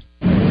only.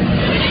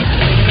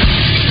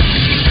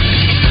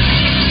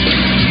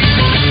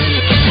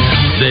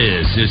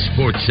 This is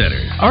SportsCenter.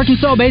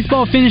 Arkansas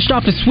baseball finished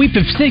off a sweep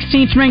of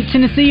 16th-ranked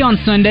Tennessee on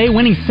Sunday,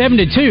 winning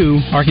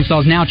 7-2. Arkansas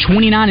is now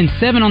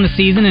 29-7 on the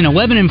season and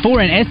 11-4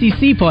 in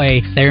SEC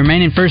play. They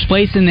remain in first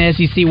place in the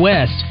SEC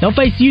West. They'll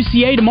face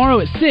UCA tomorrow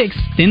at 6.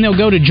 Then they'll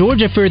go to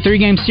Georgia for a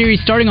 3-game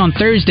series starting on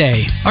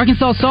Thursday.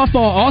 Arkansas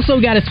softball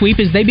also got a sweep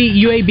as they beat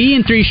UAB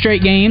in 3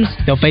 straight games.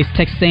 They'll face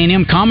Texas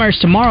A&M Commerce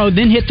tomorrow,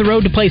 then hit the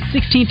road to play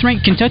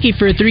 16th-ranked Kentucky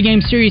for a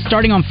 3-game series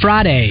starting on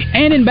Friday.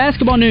 And in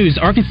basketball news,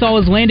 Arkansas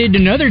has landed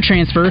another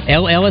transfer.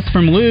 El Ellis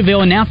from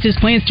Louisville announced his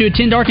plans to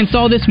attend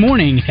Arkansas this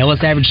morning.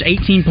 Ellis averaged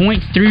 18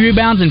 points, 3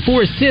 rebounds, and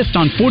 4 assists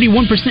on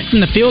 41% from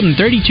the field and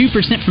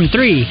 32% from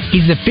 3.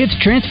 He's the 5th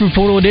transfer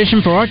portal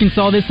addition for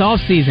Arkansas this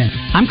offseason.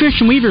 I'm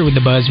Christian Weaver with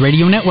the Buzz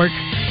Radio Network.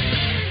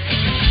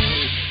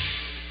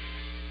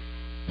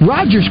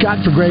 Roger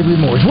Scott for Gravely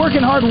Moore is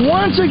working hard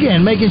once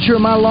again, making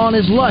sure my lawn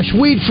is lush,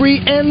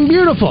 weed-free, and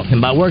beautiful. And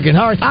by working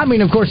hard, I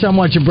mean, of course, I'm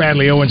watching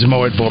Bradley Owens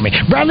mow it for me.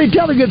 Bradley,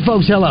 tell the good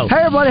folks hello.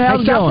 Hey, everybody,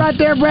 how's it going? Stop right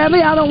there, Bradley.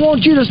 I don't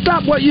want you to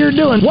stop what you're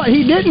doing. What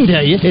he didn't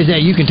tell you is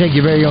that you can take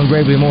your very own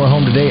Gravely Moore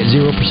home today at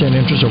 0%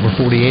 interest over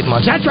 48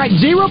 months. That's right,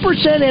 0%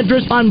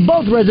 interest on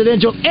both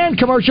residential and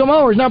commercial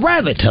mowers. Now,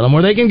 Bradley, tell them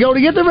where they can go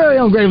to get their very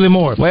own Gravely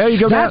Moore. Well, you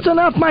go. That's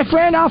enough, my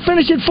friend. I'll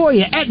finish it for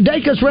you at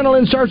Dacus Rental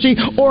in Searcy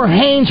or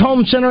Haynes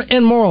Home Center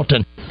in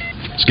Morrilton.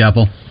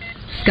 Scalpel.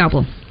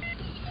 Scalpel.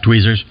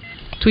 Tweezers.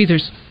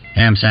 Tweezers.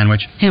 Ham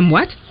sandwich. Ham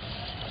what?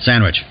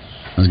 Sandwich.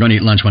 I was going to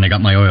eat lunch when I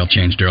got my oil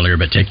changed earlier,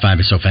 but Take 5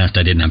 is so fast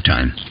I didn't have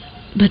time.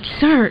 But,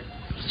 sir,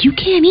 you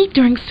can't eat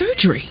during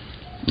surgery.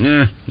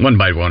 1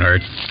 bite won't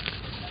hurt.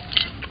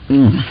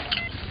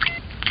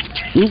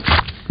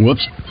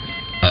 Whoops.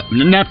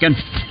 Napkin.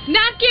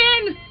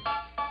 Napkin!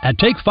 At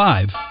Take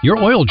 5,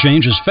 your oil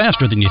change is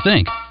faster than you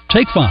think.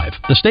 Take 5,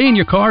 the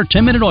stay-in-your-car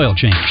 10-minute oil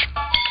change.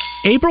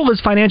 April is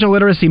Financial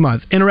Literacy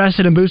Month.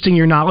 Interested in boosting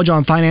your knowledge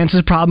on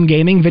finances, problem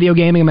gaming, video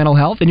gaming, and mental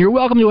health? Then you're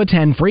welcome to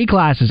attend free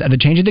classes at the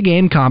Changing the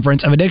Game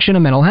Conference of Addiction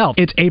and Mental Health.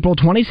 It's April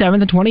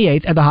 27th and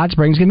 28th at the Hot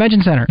Springs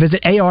Convention Center.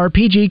 Visit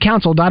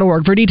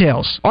arpgcouncil.org for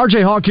details.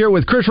 RJ Hawk here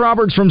with Chris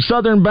Roberts from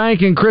Southern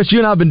Bank. And Chris, you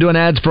and I have been doing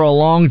ads for a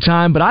long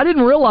time, but I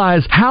didn't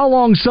realize how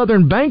long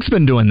Southern Bank's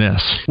been doing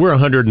this. We're a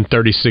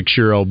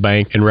 136-year-old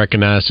bank and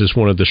recognized as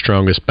one of the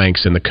strongest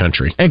banks in the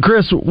country. And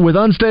Chris, with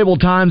unstable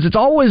times, it's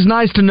always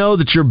nice to know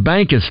that your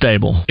bank is stable.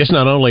 It's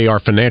not only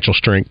our financial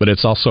strength, but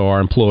it's also our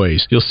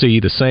employees. You'll see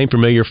the same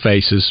familiar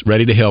faces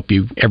ready to help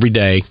you every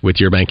day with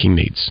your banking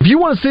needs. If you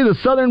want to see the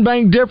Southern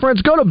Bank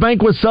difference, go to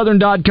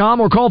bankwithsouthern.com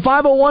or call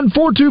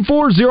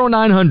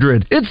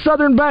 501-424-0900. It's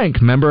Southern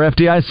Bank, member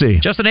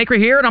FDIC. Justin Acre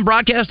here, and I'm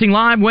broadcasting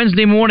live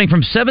Wednesday morning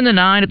from 7 to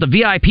 9 at the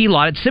VIP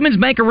lot at Simmons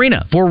Bank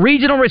Arena for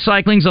Regional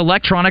Recycling's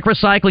electronic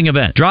recycling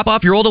event. Drop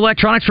off your old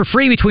electronics for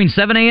free between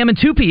 7 a.m. and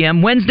 2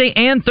 p.m. Wednesday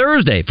and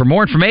Thursday. For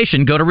more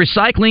information, go to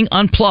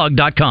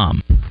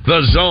recyclingunplug.com.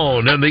 The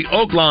Zone and the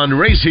Oaklawn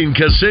Racing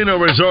Casino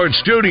Resort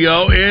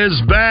Studio is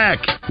back.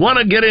 Want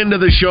to get into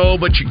the show,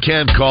 but you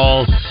can't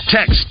call?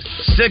 Text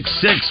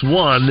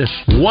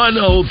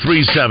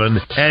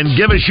 661-1037 and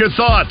give us your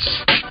thoughts.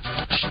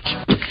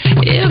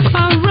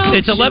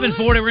 It's 11:40.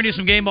 We're going to do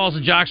some game balls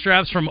and jock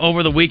straps from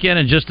over the weekend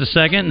in just a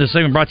second. This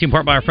segment brought to you in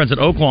part by our friends at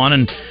Oaklawn,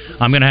 and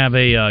I'm going to have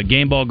a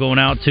game ball going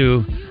out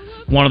to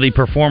one of the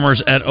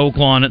performers at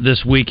Oaklawn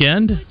this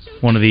weekend,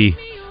 one of the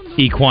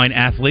equine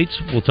athletes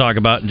we'll talk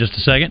about in just a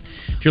second.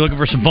 If you're looking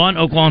for some fun,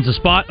 Oaklawn's the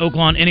spot.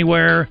 Oaklawn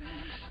Anywhere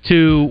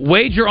to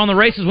wager on the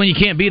races when you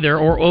can't be there,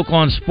 or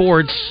Oaklawn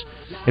Sports.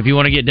 If you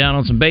want to get down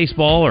on some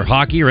baseball or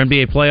hockey or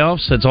NBA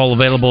playoffs, it's all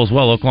available as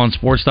well.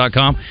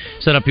 OaklawnSports.com.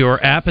 Set up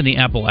your app in the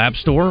Apple App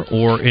Store,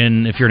 or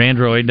if you're an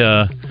Android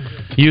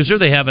user,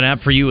 they have an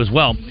app for you as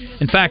well.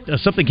 In fact,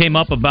 something came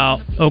up about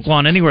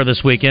Oaklawn Anywhere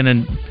this weekend,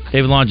 and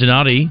David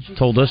Longinati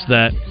told us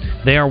that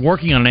they are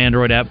working on an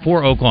Android app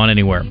for Oaklawn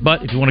Anywhere.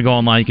 But if you want to go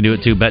online, you can do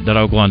it too,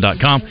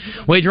 bet.oaklawn.com.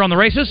 Wager on the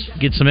races,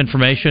 get some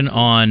information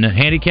on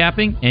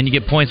handicapping, and you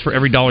get points for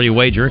every dollar you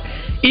wager,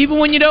 even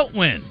when you don't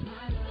win.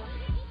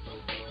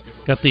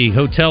 Got the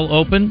hotel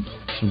open.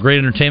 Some great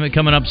entertainment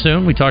coming up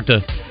soon. We talked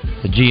to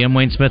the GM,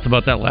 Wayne Smith,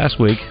 about that last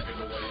week.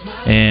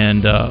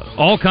 And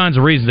all kinds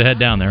of reasons to head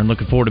down there. And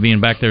looking forward to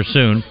being back there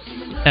soon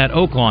at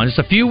Oaklawn. Just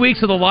a few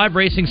weeks of the live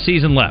racing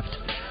season left.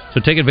 So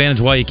take advantage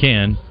while you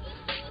can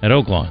at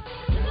Oaklawn.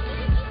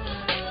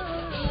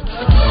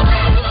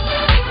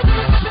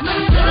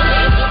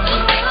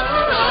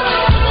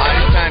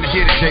 It's time to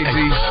get it, JC.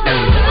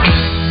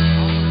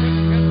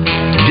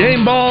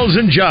 Game balls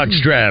and jock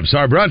straps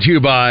are brought to you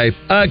by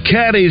A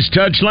Caddy's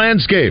Touch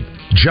Landscape.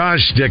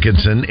 Josh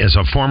Dickinson is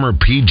a former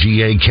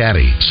PGA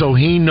caddy, so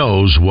he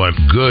knows what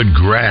good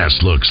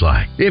grass looks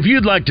like. If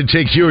you'd like to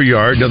take your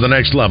yard to the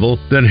next level,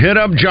 then hit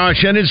up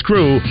Josh and his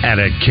crew at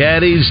A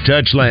Caddy's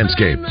Touch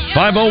Landscape.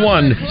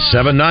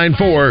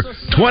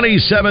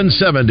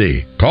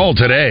 501-794-2770. Call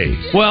today.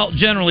 Well,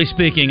 generally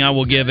speaking, I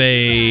will give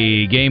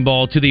a game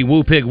ball to the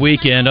Woo Pig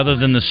weekend, other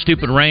than the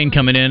stupid rain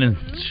coming in and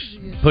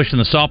pushing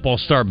the softball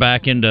start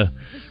back into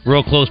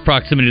real close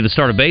proximity to the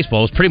start of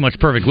baseball. It was pretty much a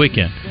perfect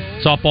weekend.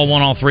 Softball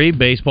won all three,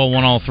 baseball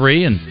won all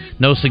three, and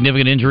no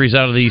significant injuries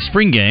out of the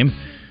spring game,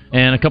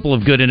 and a couple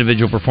of good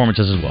individual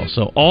performances as well.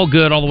 So all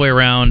good all the way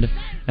around,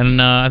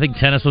 and I think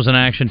tennis was in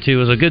action too.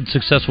 It was a good,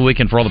 successful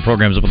weekend for all the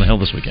programs up on the hill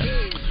this weekend.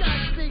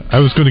 I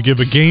was going to give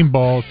a game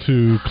ball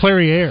to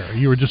Clairiere.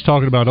 You were just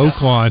talking about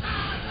Oaklawn.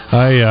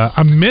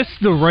 I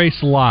missed the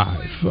race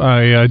live.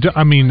 I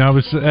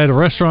was at a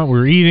restaurant, we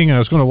were eating, and I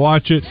was going to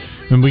watch it,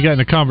 and we got in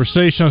a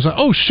conversation. I was like,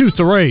 oh, shoot,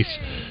 the race.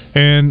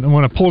 And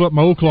when I pulled up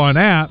my Oaklawn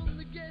app,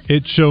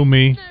 it showed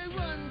me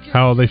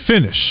how they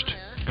finished.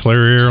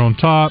 Clairiere on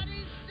top,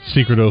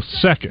 Secret Oath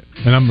second.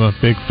 And I'm a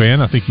big fan,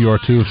 I think you are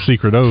too, of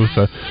Secret Oath.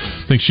 I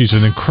think she's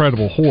an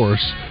incredible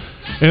horse.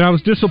 And I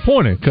was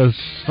disappointed because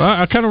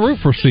I kind of root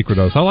for Secret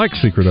Oath. I like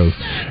Secret Oath.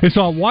 And so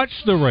I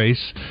watched the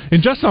race,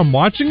 and just I'm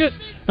watching it,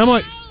 I'm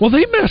like, well,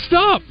 they messed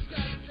up.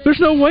 There's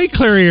no way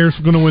Clairiere's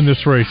going to win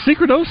this race.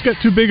 Secret Oath's got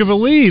too big of a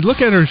lead. Look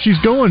at her. She's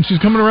going. She's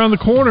coming around the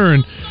corner,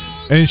 and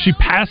she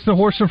passed the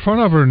horse in front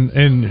of her.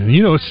 And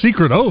you know, it's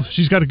Secret Oath.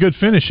 She's got a good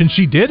finish, and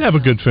she did have a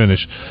good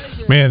finish.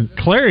 Man,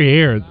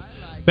 Clairiere,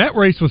 that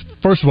race was,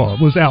 first of all,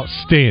 it was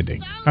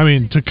outstanding. I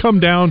mean, to come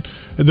down,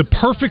 the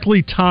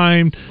perfectly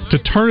timed, to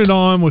turn it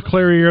on with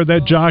Clairiere,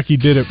 that jockey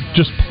did it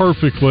just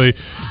perfectly,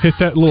 hit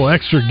that little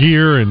extra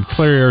gear, and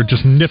Clairiere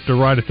just nipped her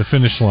right at the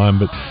finish line.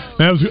 But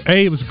that was,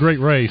 A, it was a great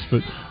race,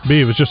 but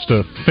B, it was just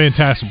a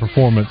fantastic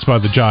performance by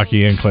the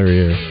jockey and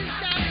Clairiere.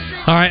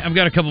 All right, I've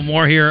got a couple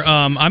more here.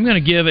 I'm going to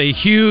give a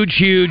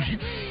huge,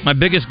 my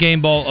biggest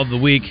game ball of the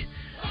week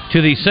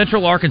to the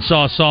Central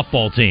Arkansas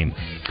softball team.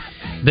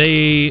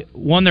 They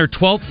won their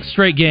 12th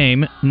straight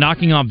game,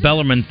 knocking off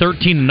Bellarmine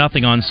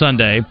 13-0 on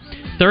Sunday.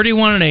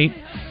 31-8,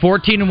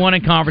 14-1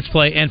 in conference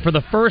play, and for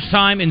the first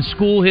time in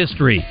school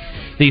history,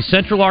 the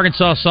Central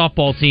Arkansas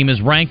softball team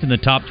is ranked in the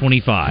top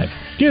 25.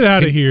 Get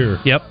out of here.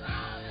 Yep.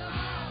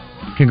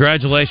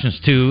 Congratulations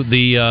to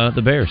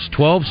the Bears.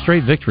 12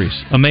 straight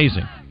victories.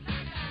 Amazing.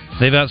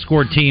 They've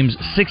outscored teams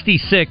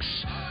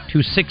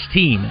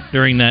 66-16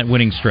 during that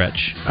winning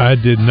stretch. I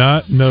did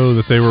not know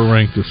that they were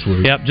ranked this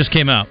week. Yep, just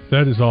came out.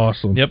 That is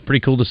awesome. Yep,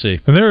 pretty cool to see.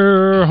 And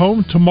they're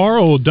home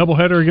tomorrow,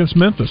 doubleheader against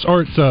Memphis.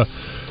 Or it's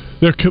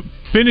they're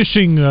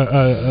finishing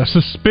a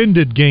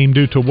suspended game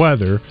due to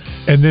weather,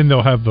 and then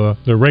they'll have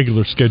their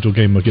regular scheduled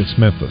game against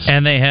Memphis.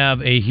 And they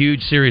have a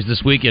huge series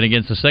this weekend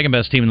against the second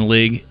best team in the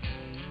league.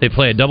 They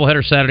play a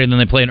doubleheader Saturday, and then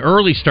they play an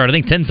early start, I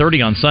think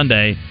 10:30 on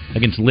Sunday,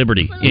 against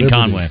Liberty in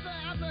Conway.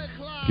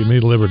 Give me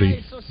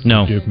Liberty.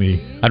 No. Give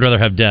me. I'd rather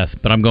have death,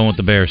 but I'm going with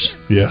the Bears.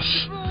 Yes.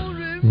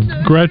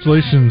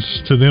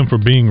 Congratulations to them for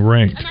being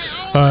ranked.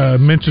 I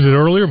mentioned it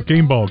earlier,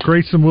 game ball.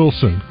 Grayson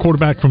Wilson,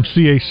 quarterback from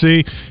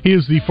CAC. He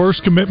is the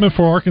first commitment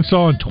for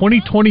Arkansas in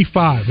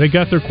 2025. They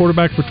got their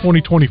quarterback for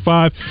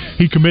 2025.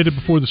 He committed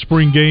before the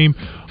spring game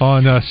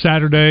on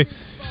Saturday.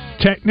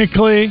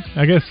 Technically,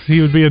 I guess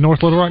he would be a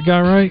North Little Rock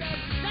guy, right?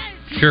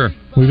 Sure.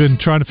 We've been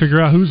trying to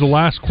figure out who's the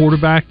last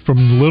quarterback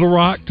from Little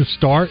Rock to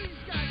start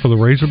for the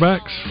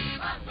Razorbacks.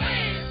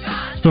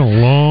 It's been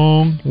a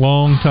long,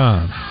 long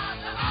time.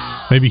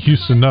 Maybe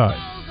Houston Nutt.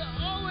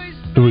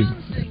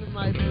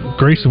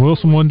 Grayson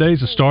Wilson one day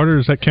as a starter,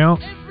 does that count?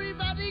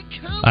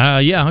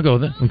 Yeah, I'll go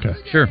with it. Okay.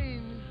 Sure.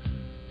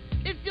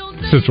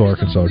 Central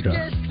Arkansas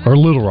guy. Or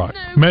Little Rock.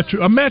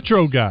 A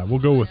Metro guy. We'll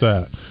go with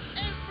that.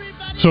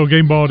 So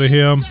game ball to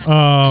him.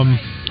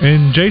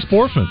 And Jay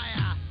Sportsman.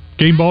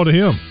 Game ball to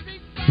him.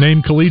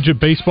 Named Collegiate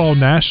Baseball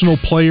National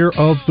Player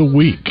of the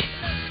Week.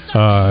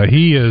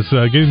 He is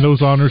getting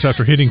those honors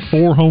after hitting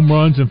 4 home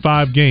runs in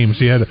 5 games.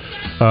 He had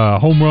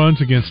home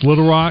runs against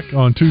Little Rock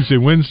on Tuesday,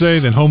 Wednesday,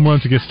 then home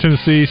runs against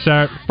Tennessee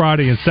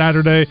Friday and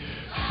Saturday.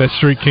 That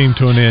streak came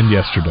to an end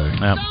yesterday.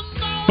 Yep.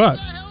 But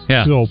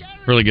still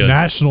really good.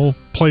 National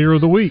Player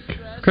of the Week.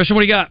 Christian,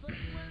 what do you got?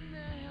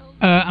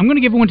 I'm going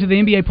to give one to the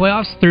NBA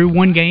playoffs through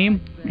one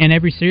game in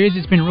every series.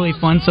 It's been really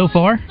fun so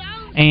far.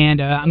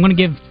 And I'm going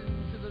to give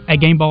a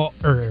game ball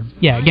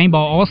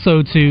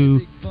also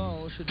to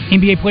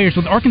NBA players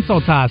with Arkansas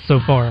ties so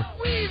far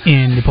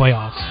in the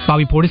playoffs.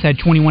 Bobby Portis had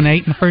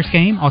 21-8 in the first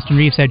game. Austin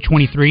Reeves had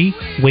 23.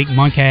 Wake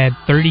Monk had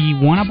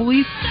 31, I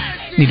believe.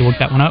 Need to look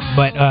that one up.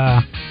 But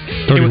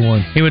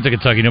 31. He went to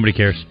Kentucky. Nobody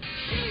cares.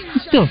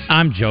 Still,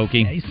 I'm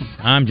joking.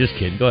 I'm just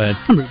kidding. Go ahead.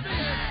 I'm rooting.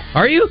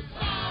 Are you?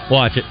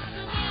 Watch it.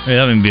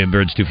 That wouldn't be a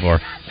bird's too far.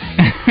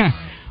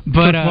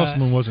 But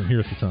Musselman wasn't here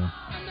at the time.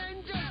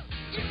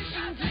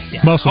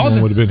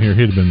 Musselman would have been here.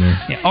 He'd have been there.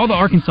 Yeah, all the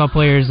Arkansas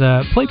players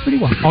played pretty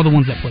well. All the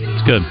ones that played.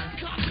 It's good.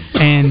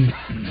 And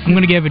I'm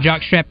going to give a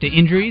jockstrap to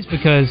injuries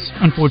because,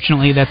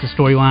 unfortunately, that's a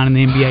storyline in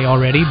the NBA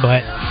already.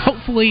 But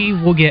hopefully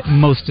we'll get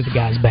most of the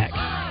guys back.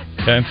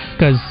 Okay.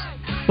 Because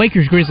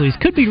Lakers-Grizzlies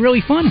could be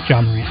really fun if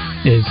John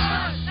Morant is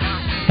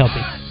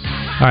healthy.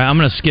 All right, I'm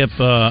going to skip.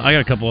 I got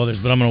a couple others,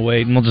 but I'm going to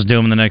wait, and we'll just do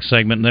them in the next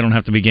segment. They don't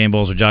have to be game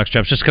balls or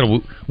jockstraps. Just kind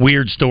of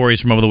weird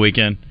stories from over the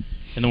weekend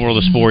in the world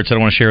of sports that I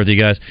want to share with you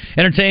guys.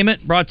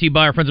 Entertainment brought to you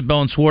by our friends at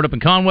Bell & Swart up in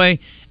Conway.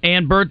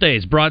 And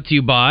birthdays brought to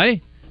you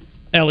by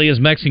Elia's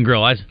Mexican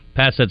Grill. I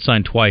passed that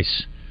sign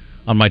twice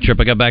on my trip.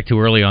 I got back too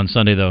early on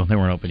Sunday, though. They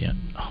weren't open yet.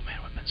 Oh, man,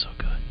 it would have been so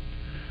good.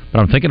 But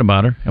I'm thinking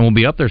about her, and we'll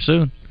be up there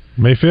soon.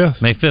 May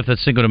 5th. May 5th.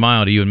 That's Cinco de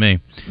Mayo to you and me.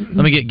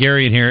 Let me get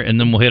Gary in here, and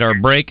then we'll hit our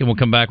break, and we'll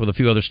come back with a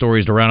few other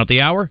stories to round out the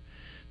hour.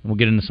 And we'll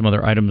get into some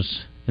other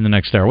items in the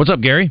next hour. What's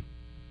up, Gary?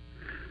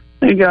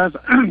 Hey, guys.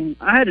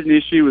 I had an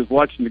issue with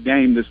watching the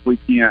game this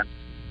weekend.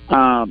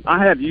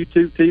 I have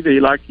YouTube TV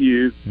like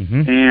you,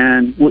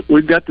 and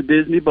we've got the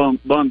Disney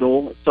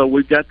bundle, so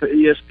we've got the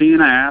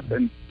ESPN app,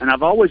 and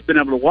I've always been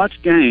able to watch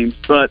games,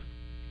 but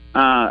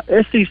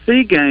SEC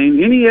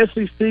game, any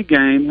SEC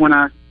game, when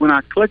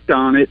I clicked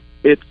on it,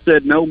 it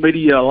said no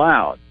media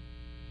allowed.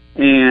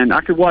 And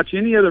I could watch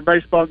any other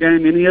baseball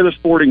game, any other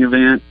sporting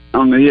event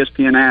on the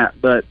ESPN app,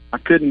 but I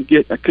couldn't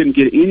get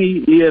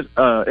any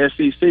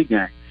SEC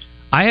game.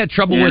 I had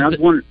trouble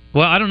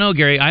well, I don't know,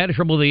 Gary. I had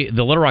trouble with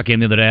the Little Rock game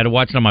the other day. I had to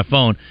watch it on my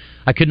phone.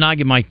 I could not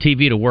get my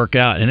TV to work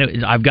out,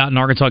 and I've gotten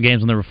Arkansas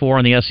games when there were 4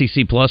 on the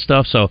SEC Plus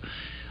stuff, so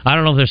I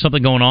don't know if there's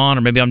something going on,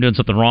 or maybe I'm doing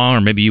something wrong,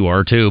 or maybe you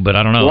are too, but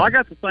I don't know. Well, I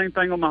got the same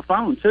thing on my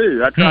phone,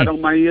 too. I tried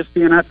on my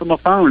ESPN app on my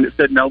phone. It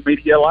said no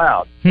media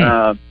allowed.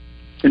 And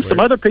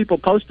some other people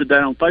posted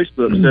that on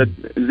Facebook,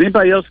 said, is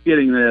anybody else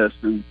getting this?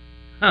 And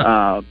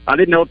I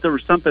didn't know if there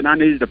was something I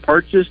needed to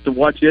purchase to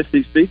watch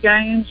SEC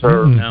games.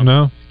 Or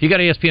No. If you got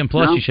ESPN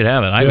Plus, you should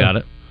have it. I got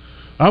it.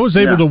 I was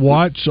able to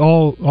watch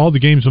all the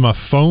games on my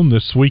phone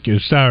this week,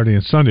 Saturday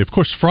and Sunday. Of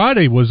course,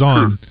 Friday was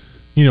on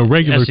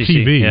regular SEC,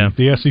 TV,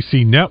 the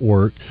SEC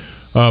network.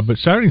 But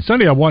Saturday and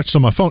Sunday I watched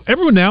on my phone.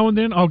 Every now and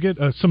then I'll get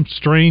some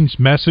strange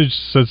message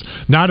that says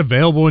not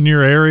available in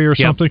your area or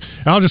something.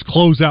 And I'll just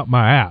close out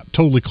my app,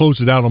 totally close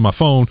it out on my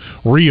phone,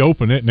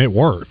 reopen it, and it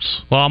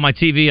works. Well, on my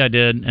TV I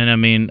did, and I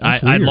mean,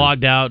 I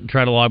logged out and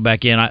tried to log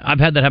back in. I've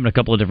had that happen a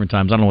couple of different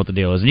times. I don't know what the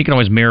deal is. And you can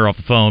always mirror off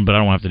the phone, but I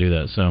don't have to do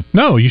that. So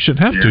no, you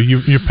shouldn't have to.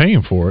 You're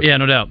paying for it. Yeah,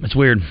 no doubt. It's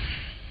weird.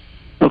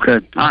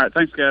 Okay. All right.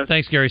 Thanks, guys.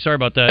 Thanks, Gary. Sorry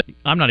about that.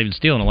 I'm not even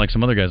stealing it like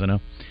some other guys I know.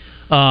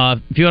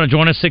 If you want to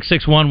join us,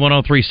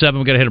 661-1037.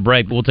 We've got to hit a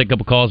break, but we'll take a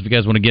couple calls if you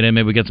guys want to get in.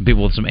 Maybe we get some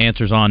people with some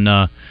answers on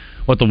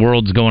what the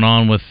world's going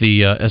on with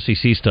the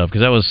SEC stuff,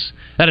 because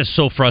that is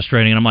so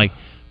frustrating. And I'm like,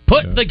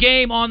 put the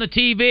game on the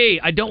TV.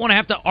 I don't want to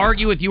have to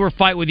argue with you or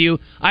fight with you.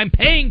 I'm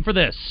paying for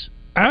this.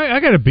 I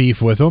got a beef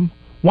with them.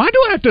 Why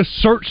do I have to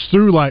search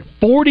through like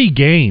 40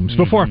 games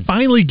before I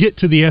finally get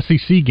to the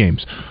SEC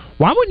games?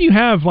 Why wouldn't you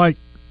have like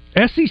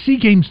SEC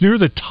games near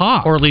the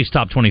top? Or at least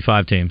top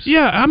 25 teams.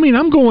 Yeah, I mean,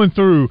 I'm going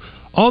through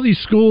all these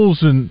schools,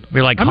 and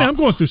I'm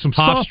going through some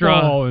Hofstra,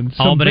 softball and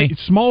some Albany.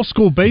 small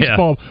school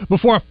baseball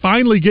before I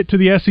finally get to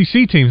the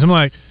SEC teams. I'm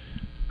like,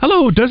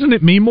 hello, doesn't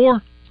it mean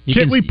more?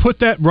 Can't we put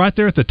that right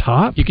there at the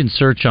top? You can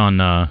search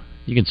on.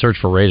 You can search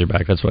for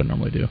Razorback. That's what I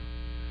normally do.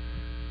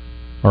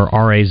 Or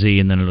RAZ,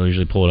 and then it'll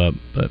usually pull it up.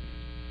 But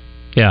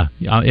yeah,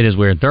 it is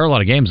weird. There are a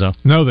lot of games, though.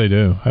 No, they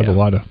do. I have a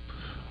lot of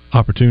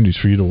opportunities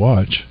for you to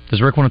watch.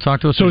 Does Rick want to talk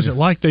to us? So is it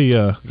like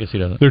I guess he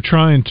doesn't. They're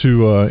trying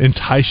to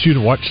entice you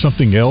to watch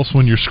something else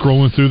when you're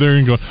scrolling through there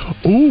and going,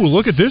 ooh,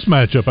 look at this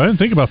matchup. I didn't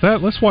think about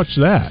that. Let's watch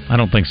that. I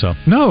don't think so.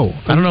 No.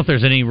 I don't know if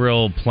there's any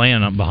real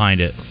plan behind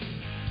it.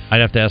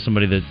 I'd have to ask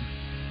somebody that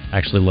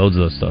actually loads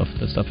that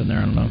stuff in there.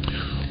 I don't know.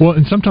 Well,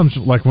 and sometimes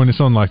like when it's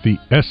on like the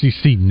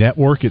SEC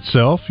network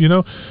itself,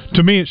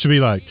 to me it should be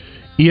like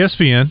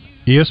ESPN,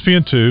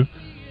 ESPN2,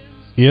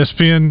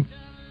 ESPN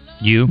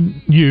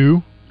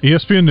U,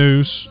 ESPN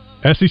News,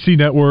 SEC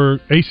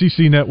Network,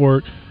 ACC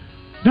Network.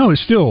 No,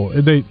 it's still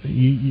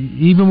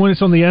even when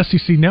it's on the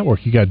SEC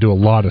Network, you got to do a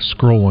lot of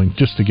scrolling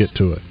just to get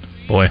to it.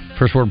 Boy,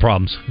 first world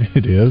problems.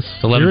 It is.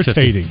 It's 11:50.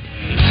 Irritating.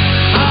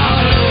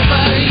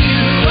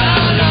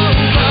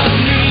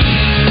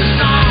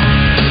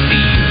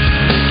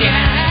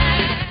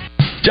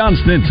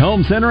 Johnston's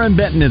Home Center in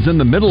Benton is in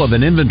the middle of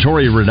an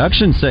inventory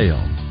reduction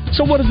sale.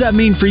 So what does that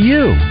mean for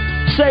you?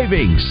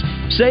 Savings.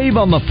 Save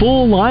on the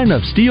full line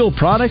of steel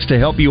products to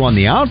help you on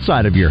the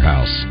outside of your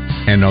house.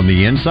 And on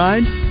the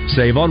inside,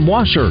 save on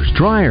washers,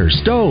 dryers,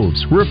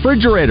 stoves,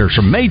 refrigerators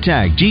from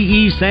Maytag,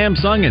 GE,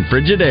 Samsung, and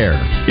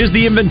Frigidaire. Is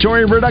the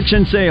inventory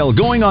reduction sale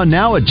going on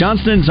now at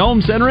Johnston's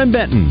Home Center in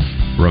Benton?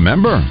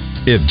 Remember,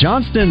 if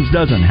Johnston's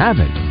doesn't have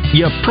it,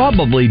 you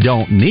probably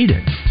don't need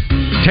it.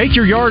 Take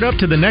your yard up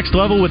to the next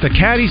level with a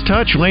Caddy's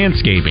Touch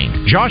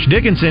Landscaping. Josh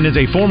Dickinson is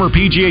a former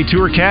PGA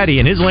Tour caddy,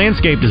 and his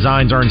landscape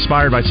designs are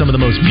inspired by some of the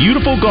most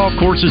beautiful golf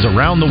courses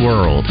around the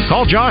world.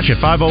 Call Josh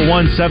at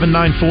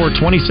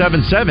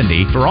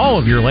 501-794-2770 for all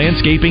of your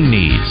landscaping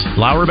needs.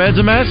 Flower beds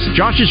a mess?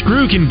 Josh's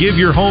crew can give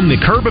your home the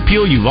curb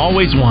appeal you've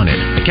always wanted.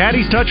 A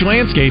Caddy's Touch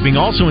Landscaping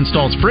also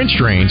installs French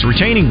drains,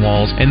 retaining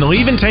walls, and they'll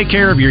even take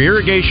care of your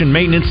irrigation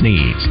maintenance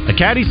needs. A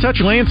Caddy's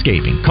Touch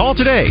Landscaping. Call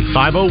today,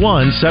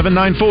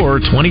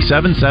 501-794-2770.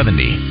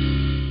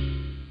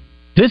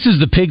 This is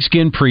the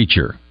Pigskin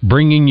Preacher,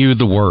 bringing you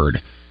the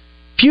word.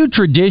 Few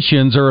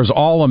traditions are as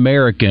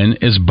all-American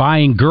as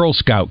buying Girl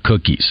Scout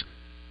cookies.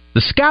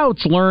 The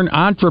Scouts learn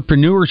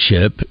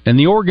entrepreneurship, and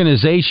the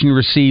organization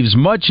receives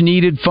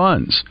much-needed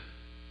funds.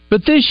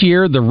 But this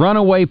year, the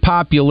runaway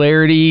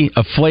popularity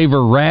of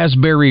flavor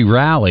Raspberry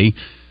Rally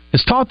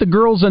has taught the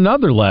girls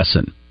another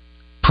lesson: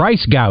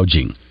 price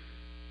gouging.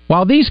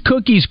 While these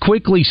cookies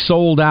quickly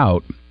sold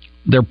out,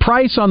 their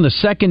price on the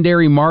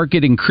secondary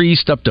market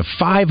increased up to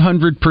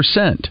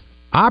 500%.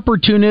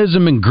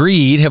 Opportunism and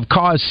greed have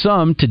caused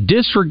some to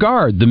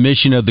disregard the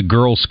mission of the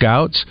Girl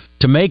Scouts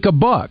to make a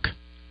buck.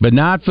 But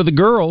not for the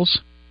girls.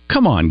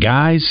 Come on,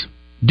 guys.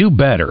 Do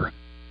better.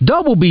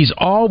 Double B's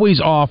always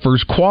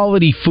offers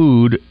quality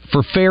food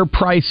for fair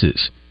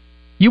prices.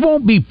 You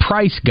won't be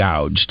price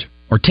gouged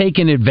or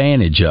taken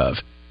advantage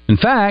of. In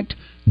fact,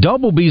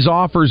 Double B's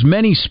offers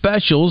many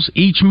specials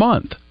each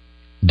month.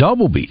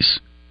 Double B's.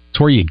 It's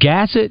where you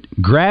gas it,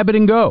 grab it,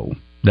 and go.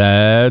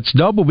 That's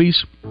Double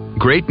B's.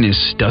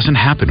 Greatness doesn't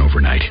happen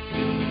overnight.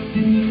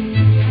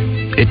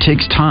 It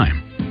takes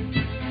time,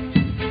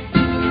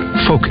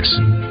 focus,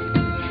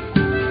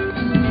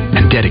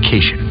 and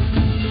dedication.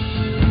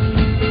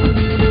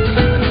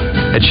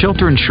 At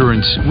Shelter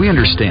Insurance, we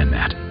understand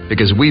that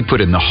because we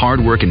put in the hard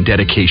work and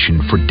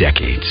dedication for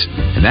decades.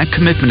 And that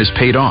commitment is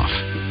paid off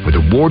with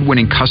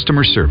award-winning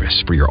customer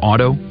service for your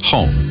auto,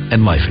 home,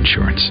 and life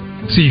insurance.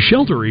 See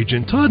Shelter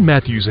Agent Todd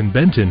Matthews in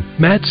Benton,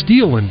 Matt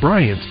Steele in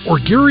Bryant, or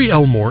Gary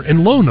Elmore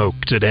in Lone Oak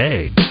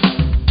today.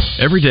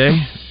 Every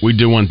day, we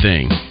do one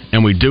thing,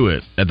 and we do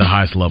it at the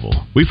highest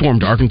level. We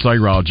formed Arkansas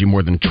Urology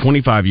more than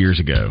 25 years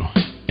ago,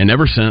 and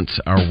ever since,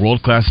 our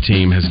world-class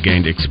team has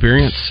gained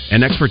experience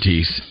and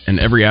expertise in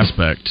every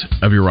aspect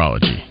of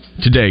urology.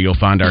 Today, you'll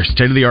find our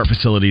state-of-the-art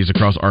facilities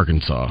across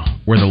Arkansas,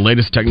 where the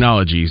latest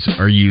technologies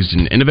are used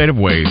in innovative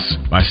ways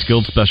by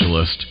skilled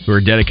specialists who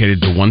are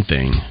dedicated to one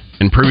thing: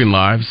 improving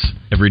lives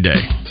every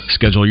day.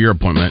 Schedule your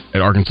appointment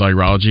at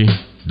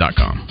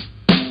arkansasurology.com.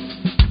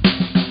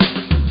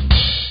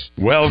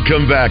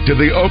 Welcome back to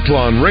the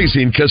Oaklawn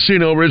Racing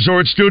Casino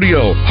Resort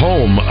Studio,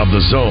 home of the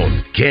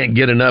Zone. Can't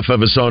get enough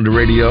of us on the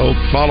radio?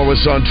 Follow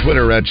us on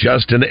Twitter at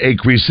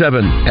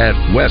JustinAquis7, at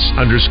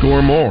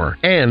Wes_more,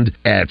 and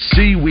at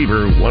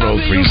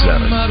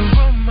CWeaver1037.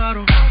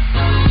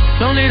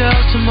 Don't need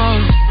us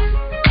tomorrow.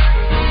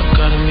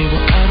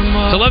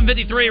 It's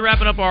 11:53,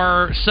 wrapping up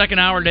our second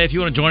hour today. If you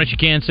want to join us, you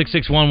can,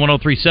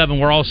 661-1037.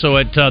 We're also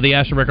at the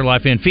Ashton Record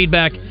Live Fan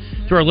Feedback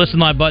through our Listen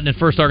Live button at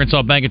First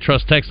Arkansas Bank and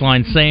Trust text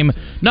line. Same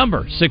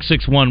number,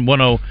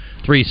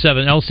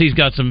 661-1037. LC's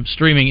got some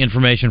streaming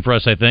information for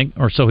us, I think,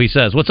 or so he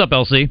says. What's up,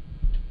 LC?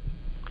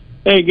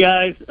 Hey,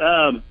 guys.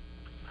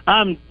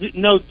 I'm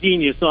no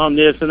genius on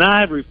this, and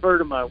I refer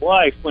to my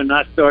wife when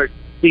I start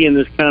seeing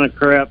this kind of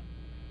crap.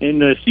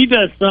 And she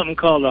does something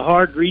called a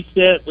hard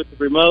reset with the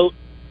remote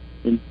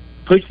and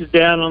pushes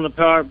down on the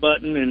power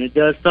button, and it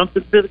does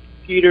something to the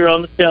computer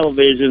on the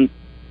television.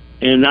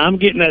 And I'm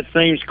getting that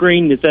same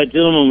screen that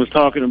gentleman was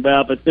talking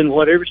about, but then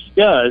whatever she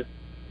does,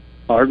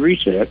 hard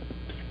reset,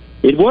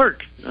 it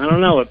works. I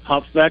don't know. It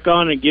pops back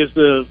on and gives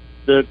the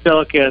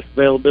telecast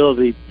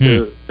availability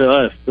to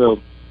us. So,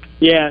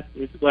 yeah,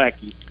 it's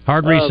wacky.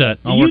 Hard reset.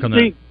 I'll work on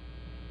that.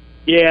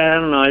 Yeah, I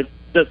don't know. It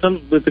does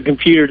something with the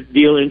computer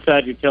deal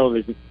inside your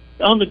television.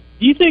 Do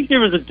you think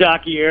there was a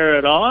jockey error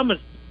at all? I'm a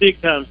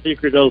big-time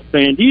Secret Oath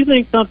fan. Do you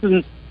think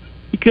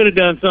he could have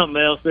done something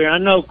else there? I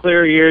know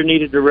Clariere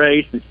needed to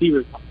race, and she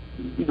was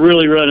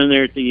really running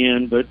there at the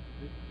end, but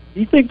do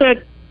you think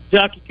that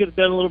jockey could have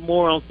done a little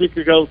more on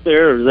Secret Oath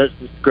there, or that's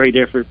just a great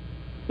effort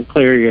from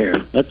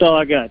Clariere? That's all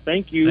I got.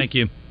 Thank you. Thank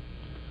you.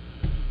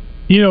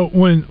 You know,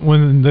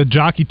 when the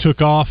jockey took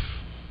off,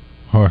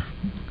 or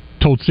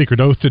told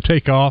Secret Oath to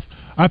take off,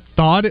 I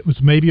thought it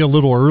was maybe a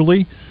little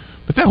early,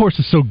 But that horse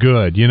is so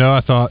good,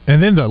 I thought.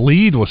 And then the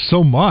lead was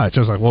so much.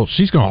 I was like, well,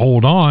 she's going to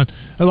hold on.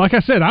 And like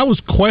I said, I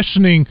was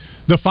questioning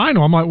the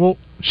final. I'm like, well,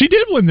 she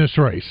did win this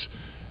race.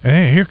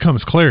 And here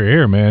comes Clary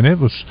Air, man. It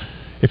was.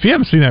 If you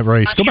haven't seen that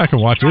race, go back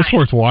and watch it. It's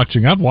worth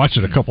watching. I've watched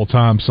it a couple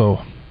times. So,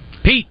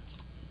 Pete,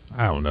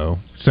 I don't know.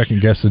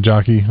 Second guess the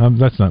jockey.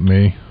 That's not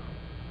me.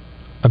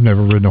 I've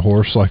never ridden a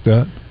horse like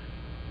that.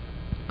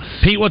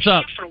 Pete, what's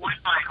up?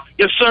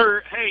 Yes,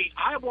 sir. Hey,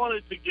 I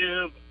wanted to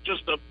give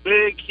just a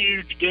big,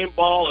 huge game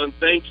ball and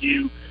thank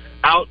you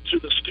out to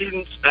the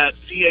students at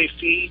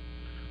CAC.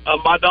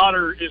 My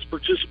daughter is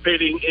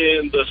participating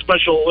in the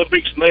Special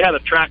Olympics, and they had a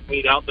track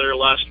meet out there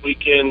last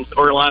week. And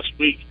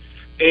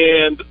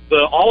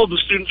all of the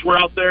students were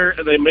out there,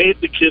 and they made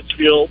the kids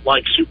feel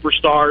like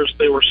superstars.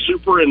 They were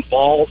super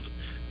involved,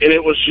 and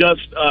it was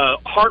just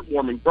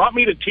heartwarming. Brought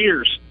me to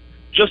tears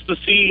just to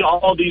see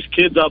all these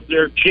kids out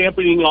there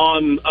championing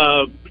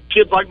on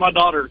kids like my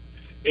daughter,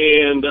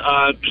 and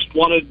just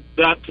wanted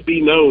that to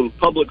be known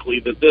publicly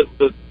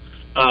that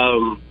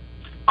I'm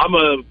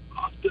a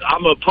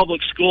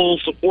public school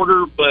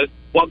supporter, but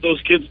what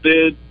those kids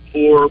did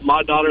for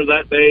my daughter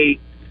that day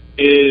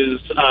is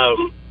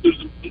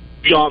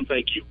beyond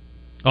thank you.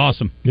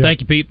 Awesome. Yeah.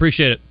 Thank you, Pete.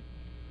 Appreciate it.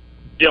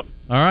 Yep.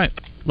 All right.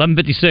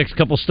 11:56. A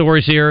couple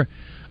stories here.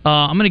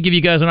 I'm going to give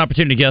you guys an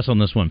opportunity to guess on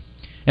this one.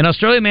 An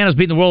Australian man has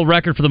beaten the world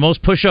record for the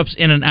most push-ups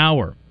in an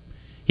hour.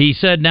 He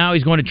said now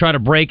he's going to try to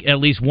break at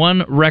least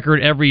one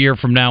record every year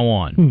from now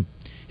on.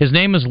 His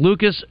name is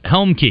Lucas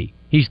Helmke.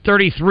 He's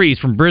 33. He's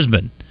from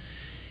Brisbane.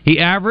 He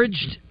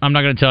averaged, I'm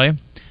not going to tell you,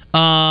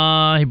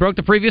 he broke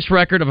the previous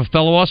record of a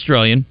fellow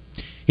Australian.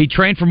 He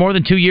trained for more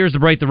than 2 years to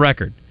break the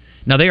record.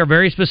 Now, they are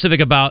very specific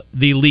about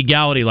the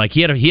legality. Like,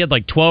 he had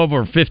like 12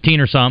 or 15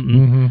 or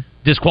something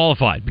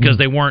disqualified because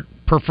they weren't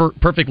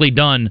perfectly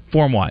done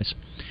form-wise.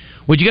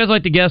 Would you guys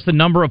like to guess the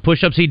number of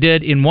push-ups he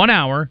did in 1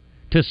 hour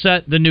to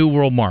set the new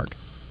world mark?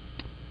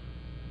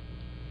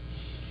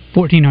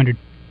 1,400.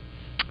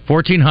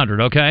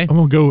 1,400, okay. I'm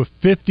going to go with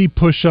 50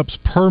 push-ups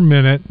per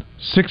minute,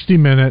 60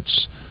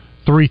 minutes,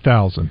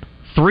 3,000.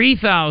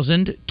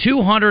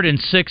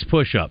 3,206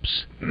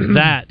 push-ups.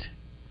 That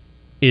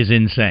is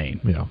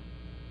insane. Yeah.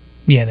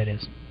 Yeah, that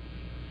is.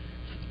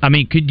 I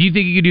mean, do you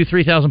think you could do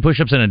 3,000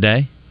 push-ups in a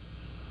day?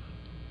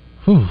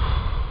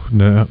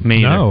 No.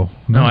 Me either.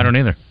 No, I don't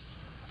either.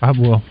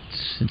 Well,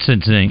 it's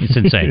insane. It's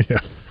insane.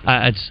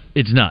 Yeah.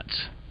 It's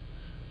nuts.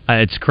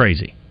 It's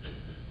crazy.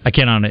 I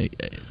cannot.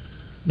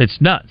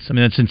 It's nuts. I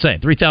mean, it's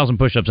insane. 3,000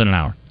 push-ups in an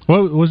hour.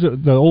 What was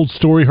it? The old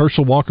story.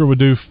 Herschel Walker would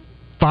do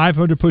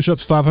 500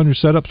 push-ups, 500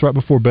 set-ups right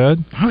before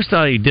bed. I always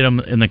thought he did them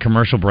in the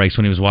commercial breaks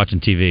when he was watching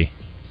TV.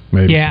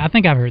 Maybe. Yeah, I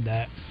think I've heard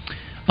that.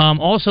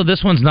 Also,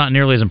 this one's not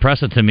nearly as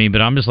impressive to me,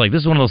 but I'm just like,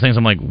 this is one of those things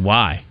I'm like,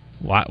 why?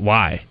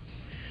 Why?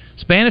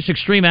 Spanish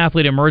extreme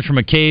athlete emerged from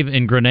a cave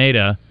in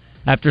Grenada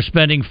after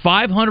spending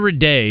 500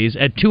 days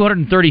at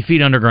 230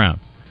 feet underground.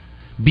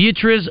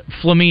 Beatriz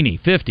Flamini,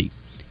 50,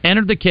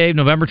 entered the cave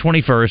November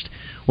 21st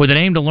with an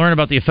aim to learn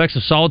about the effects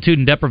of solitude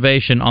and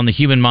deprivation on the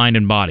human mind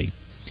and body.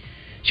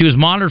 She was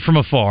monitored from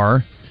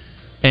afar,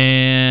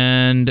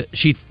 and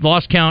she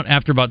lost count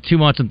after about 2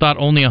 months and thought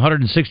only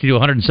 160 to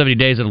 170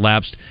 days had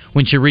elapsed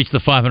when she reached the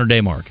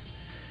 500-day mark.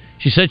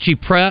 She said she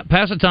passed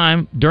the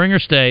time during her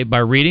stay by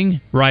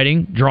reading,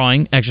 writing,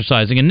 drawing,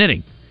 exercising, and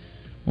knitting.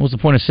 What was the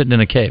point of sitting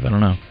in a cave? I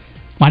don't know.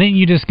 Why didn't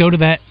you just go to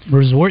that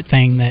resort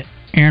thing that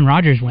Aaron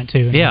Rodgers went to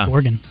in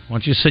Oregon? Why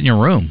don't you sit in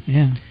your room?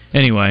 Yeah.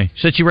 Anyway,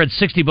 she said she read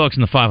 60 books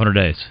in the 500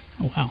 days.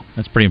 Oh, wow.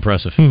 That's pretty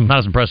impressive. Not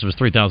as impressive as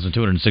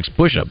 3,206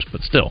 push-ups,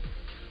 but still.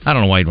 I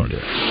don't know why you'd want to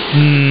do it.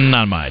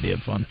 Not my idea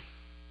of fun.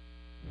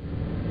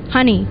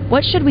 Honey,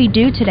 what should we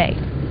do today?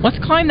 Let's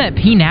climb that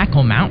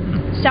Pinnacle Mountain.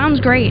 Sounds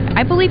great.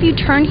 I believe you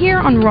turn here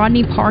on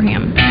Rodney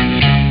Parham.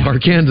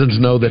 Arkansans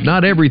know that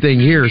not everything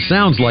here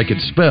sounds like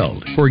it's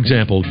spelled. For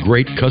example,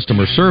 great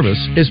customer service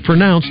is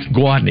pronounced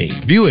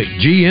Gwatney. Buick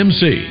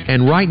GMC.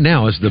 And right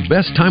now is the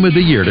best time of the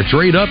year to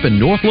trade up in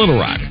North Little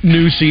Rock.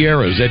 New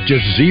Sierras at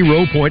just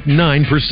 0.9%.